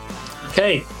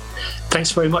 Okay.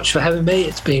 Thanks very much for having me.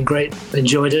 It's been great.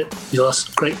 Enjoyed it. You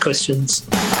asked great questions.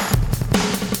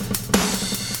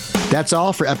 That's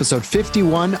all for episode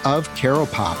 51 of Caro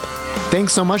Pop.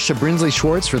 Thanks so much to Brinsley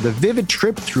Schwarz for the vivid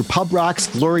trip through pub rock's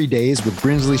glory days with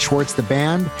Brinsley Schwarz the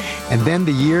band, and then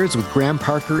the years with Graham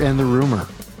Parker and The Rumour.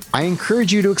 I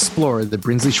encourage you to explore the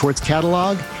Brinsley Schwarz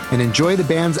catalog and enjoy the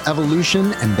band's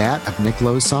evolution and that of Nick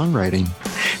Lowe's songwriting.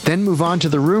 Then move on to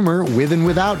The Rumour with and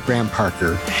without Graham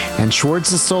Parker and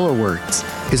Schwartz's solo works.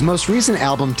 His most recent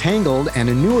album, Tangled, and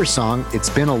a newer song, It's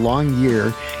Been a Long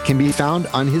Year, can be found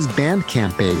on his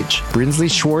Bandcamp page,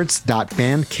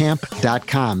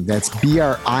 brinsleyschwarz.bandcamp.com. That's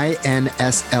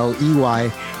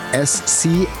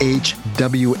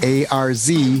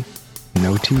BRINSLEYSCHWARZ,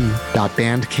 no T,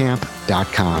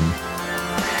 .bandcamp.com.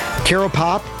 Caro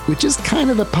Pop, which is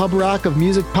kind of the pub rock of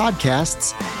music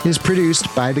podcasts, is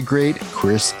produced by the great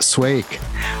Chris Swake.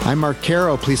 I'm Mark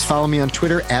Caro. Please follow me on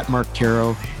Twitter at Mark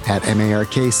Caro, at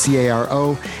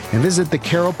MarkCaro, and visit the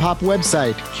Caro Pop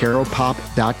website,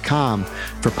 caropop.com,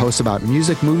 for posts about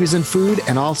music, movies, and food,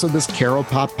 and also this Caro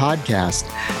Pop podcast.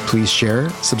 Please share,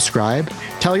 subscribe,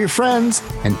 tell your friends,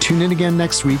 and tune in again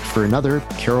next week for another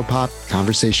Caro Pop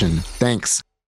conversation. Thanks.